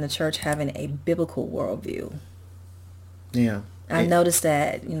people in the church having a biblical worldview. Yeah. I noticed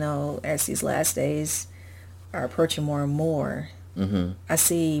that, as these last days are approaching more and more, mm-hmm. I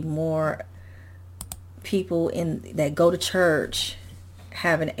see more people that go to church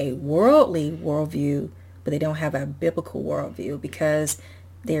having a worldly worldview, but they don't have a biblical worldview because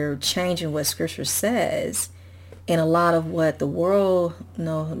they're changing what Scripture says. And a lot of what the world,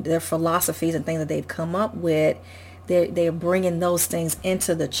 their philosophies and things that they've come up with, they're bringing those things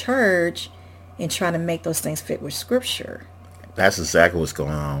into the church and trying to make those things fit with Scripture. That's exactly what's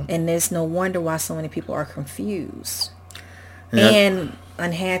going on. And there's no wonder why so many people are confused and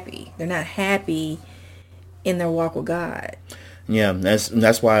unhappy. They're not happy in their walk with God. Yeah,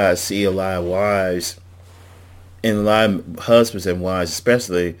 that's why I see a lot of wives and a lot of husbands and wives,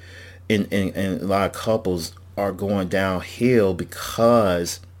 especially in a lot of couples, are going downhill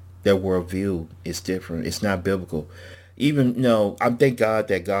because their worldview is different. It's not biblical. Even, I thank God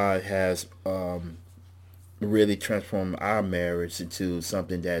that God has really transformed our marriage into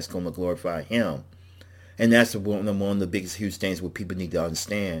something that's going to glorify Him. And that's one of the biggest, huge things what people need to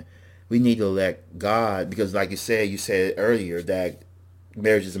understand. We need to let God, because like you said earlier that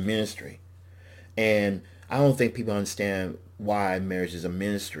marriage is a ministry. And I don't think people understand why marriage is a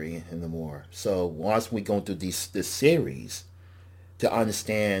ministry anymore. So once we go through this series to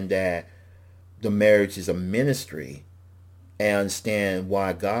understand that the marriage is a ministry and understand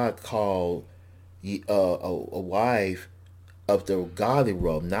why God called a wife of the godly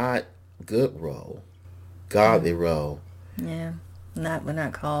role, not good role, godly role. Yeah, we're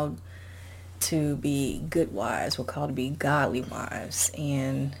not called to be good wives. We're called to be godly wives.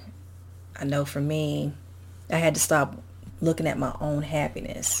 And I know for me, I had to stop looking at my own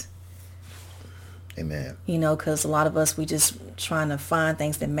happiness. Amen. Because a lot of us, we just trying to find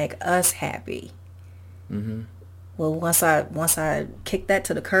things that make us happy. Mm-hmm. Well, once I kick that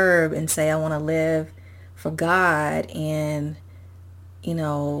to the curb and say I want to live for God and,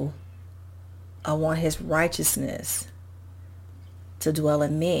 I want His righteousness to dwell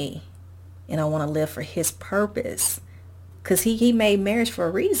in me and I want to live for His purpose because He made marriage for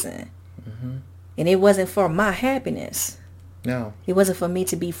a reason. Mm-hmm. And it wasn't for my happiness. No. It wasn't for me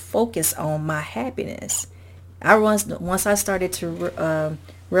to be focused on my happiness. Once I started to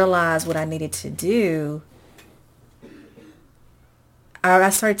realize what I needed to do,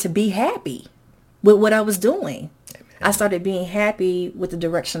 I started to be happy with what I was doing. Amen. I started being happy with the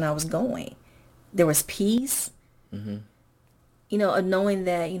direction I was going. There was peace, mm-hmm. Knowing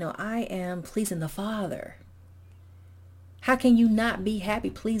that, I am pleasing the Father. How can you not be happy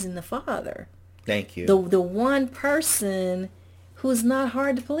pleasing the Father? Thank you. The one person who's not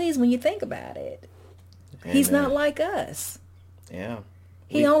hard to please when you think about it. Amen. He's not like us. Yeah.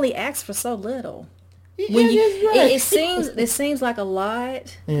 He only asks for so little. When it seems like a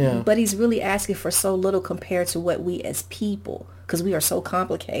lot, yeah. But He's really asking for so little compared to what we as people, because we are so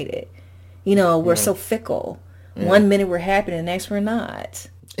complicated. We're so fickle. Yeah. One minute we're happy, the next we're not.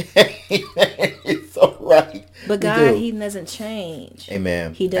 You're so right. But We God, do. he doesn't change.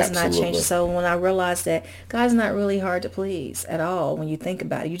 Amen. He does not change. Absolutely. So when I realized that God's not really hard to please at all when you think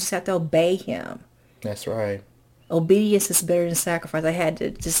about it, you just have to obey him. That's right. Obedience is better than sacrifice. I had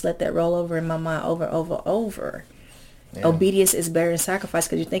to just let that roll over in my mind over, over, over. Yeah. Obedience is better than sacrifice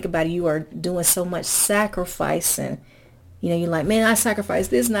because you think about it, you are doing so much sacrificing. You know, you're like, man, I sacrifice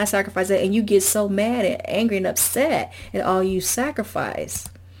this and I sacrifice that. And you get so mad and angry and upset at all you sacrifice.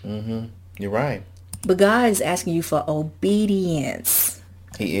 Mm-hmm. You're right. But God is asking you for obedience.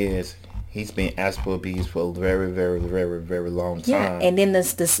 He is. He's been asked for obedience for a very, very, very, very long time. Yeah, and then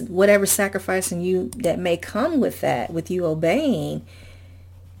this whatever sacrificing you that may come with that, with you obeying,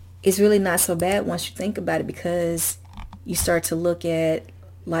 is really not so bad once you think about it because you start to look at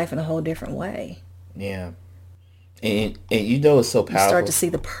life in a whole different way. Yeah. And you know it's so powerful. You start to see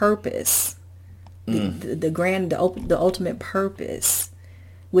the purpose, the ultimate purpose,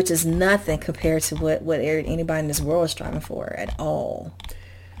 which is nothing compared to what anybody in this world is striving for at all.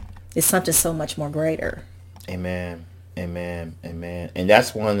 It's something so much more greater. Amen. Amen. Amen. And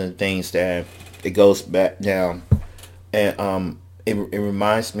that's one of the things that it goes back down. And it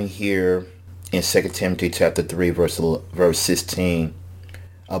reminds me here in 2 Timothy chapter 3 verse 16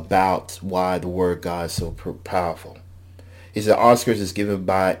 about why the word of God is so powerful. It's that all scripture is given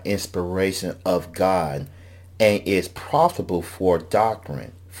by inspiration of God and is profitable for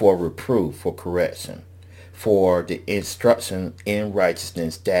doctrine, for reproof, for correction, for the instruction in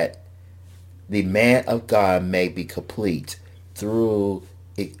righteousness, that the man of God may be complete,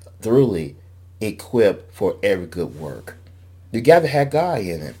 thoroughly equipped for every good work. You got to have God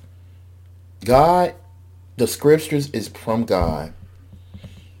in it. God, the scriptures is from God.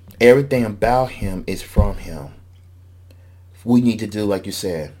 Everything about him is from him. We need to do, like you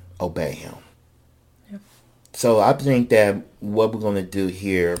said, obey him. Yeah. So I think that what we're going to do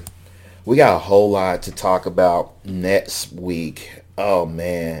here, we got a whole lot to talk about next week. Oh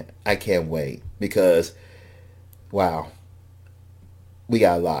man, I can't wait because, wow, we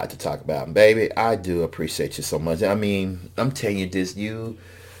got a lot to talk about. And baby, I do appreciate you so much. I mean, I'm telling you this,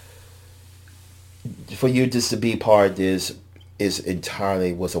 for you just to be part of this is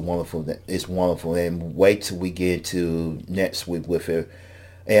entirely it's wonderful. And wait till we get into next week with it.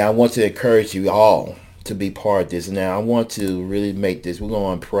 And I want to encourage you all to be part of this. Now, I want to really make this, we're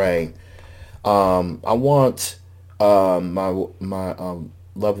going to pray. I want my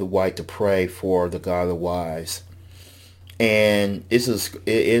lovely wife to pray for the godly wives, and and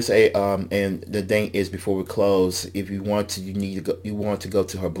the thing is, before we close, if you want to, you want to go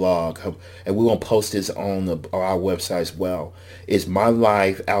to her blog, and we're gonna post this on our website as well. It's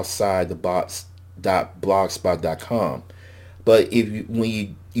mylifeoutsidethebox.blogspot.com. But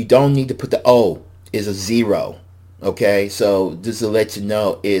when you don't need to put the O, is a 0. Okay, so just to let you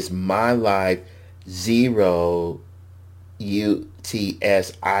know, it's my life 0 UTSIDE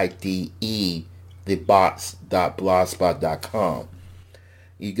thebox.blogspot.com.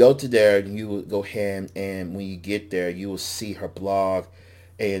 You go to there and you will go ahead, and when you get there, you will see her blog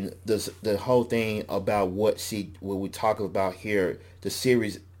and the whole thing about what we talk about here,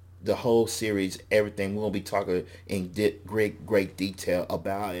 the whole series, everything. We're gonna be talking in great detail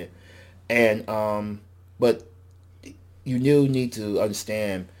about it. And but you do need to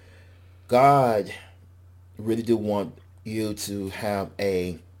understand, God really do want you to have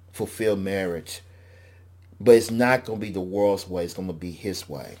a fulfilled marriage, but it's not going to be the world's way. It's going to be his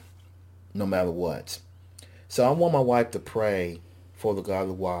way, no matter what. So I want my wife to pray for the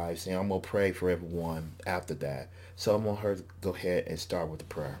godly wives, and I'm going to pray for everyone after that. So I want her to go ahead and start with the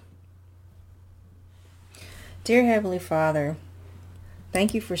prayer. Dear Heavenly Father,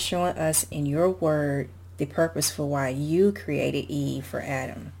 thank you for showing us in your word the purpose for why you created Eve for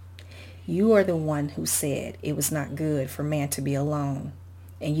Adam. You are the one who said it was not good for man to be alone,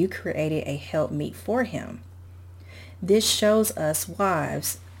 and you created a helpmeet for him. This shows us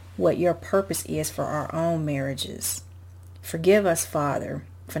wives what your purpose is for our own marriages. Forgive us, Father,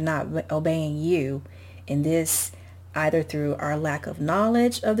 for not obeying you in this, either through our lack of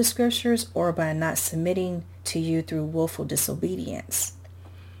knowledge of the scriptures or by not submitting to you through willful disobedience.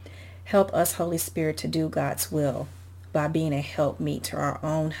 Help us, Holy Spirit, to do God's will by being a helpmeet to our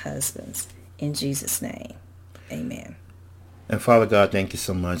own husbands. In Jesus' name, amen. And Father God, thank you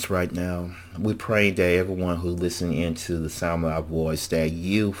so much right now. We pray that everyone who's listening into the sound of our voice, that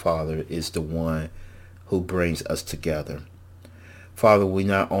you, Father, is the one who brings us together. Father, we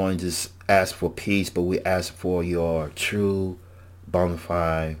not only just ask for peace, but we ask for your true, bona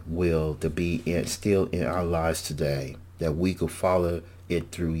fide will to be still in our lives today, that we could follow it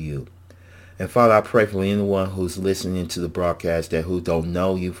through you. And Father, I pray for anyone who's listening to the broadcast that who don't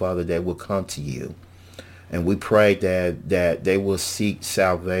know you, Father, that will come to you. And we pray that they will seek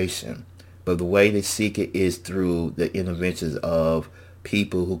salvation. But the way they seek it is through the interventions of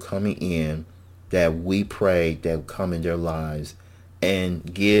people who coming in, that we pray that come in their lives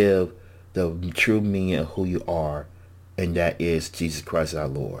and give the true meaning of who you are, and that is Jesus Christ our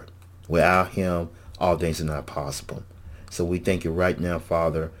Lord. Without him, all things are not possible. So we thank you right now,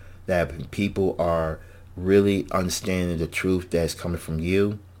 Father, that people are really understanding the truth that's coming from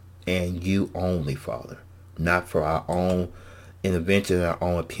you and you only, Father. Not for our own intervention, our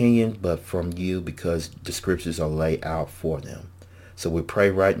own opinion, but from you, because the scriptures are laid out for them. So we pray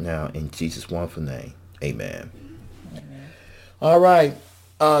right now in Jesus' wonderful name. Amen. Amen. All right.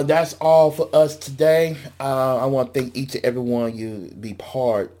 That's all for us today. I want to thank each and every one of you be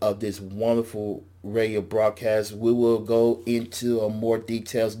part of this wonderful radio broadcast. We will go into more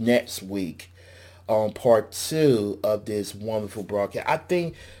details next week on part 2 of this wonderful broadcast. I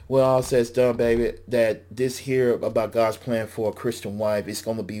think when all said and done, baby, that this here about God's plan for a Christian wife is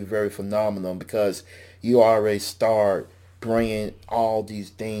going to be very phenomenal, because you already start bringing all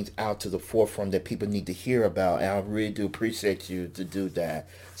these things out to the forefront that people need to hear about, and I really do appreciate you to do that.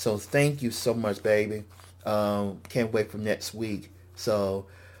 So thank you so much, baby. Can't wait for next week. So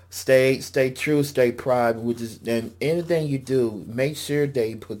stay true, stay private, and anything you do, make sure that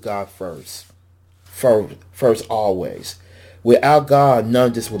you put God first always. Without God, none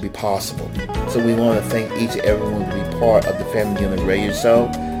of this will be possible. So we want to thank each and everyone to be part of the Family Unit Radio Show.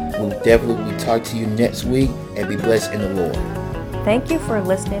 We'll definitely talk to you next week, and be blessed in the Lord. Thank you for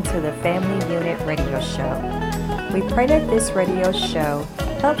listening to the Family Unit Radio Show. We pray that this radio show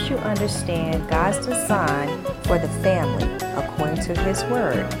helps you understand God's design for the family according to His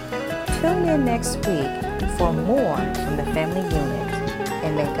Word. Tune in next week for more from the Family Unit,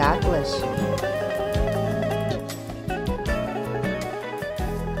 and may God bless you.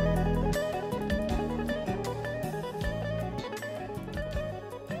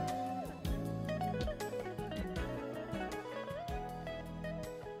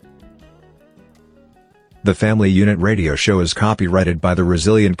 The Family Unit Radio Show is copyrighted by the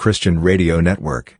Resilient Christian Radio Network.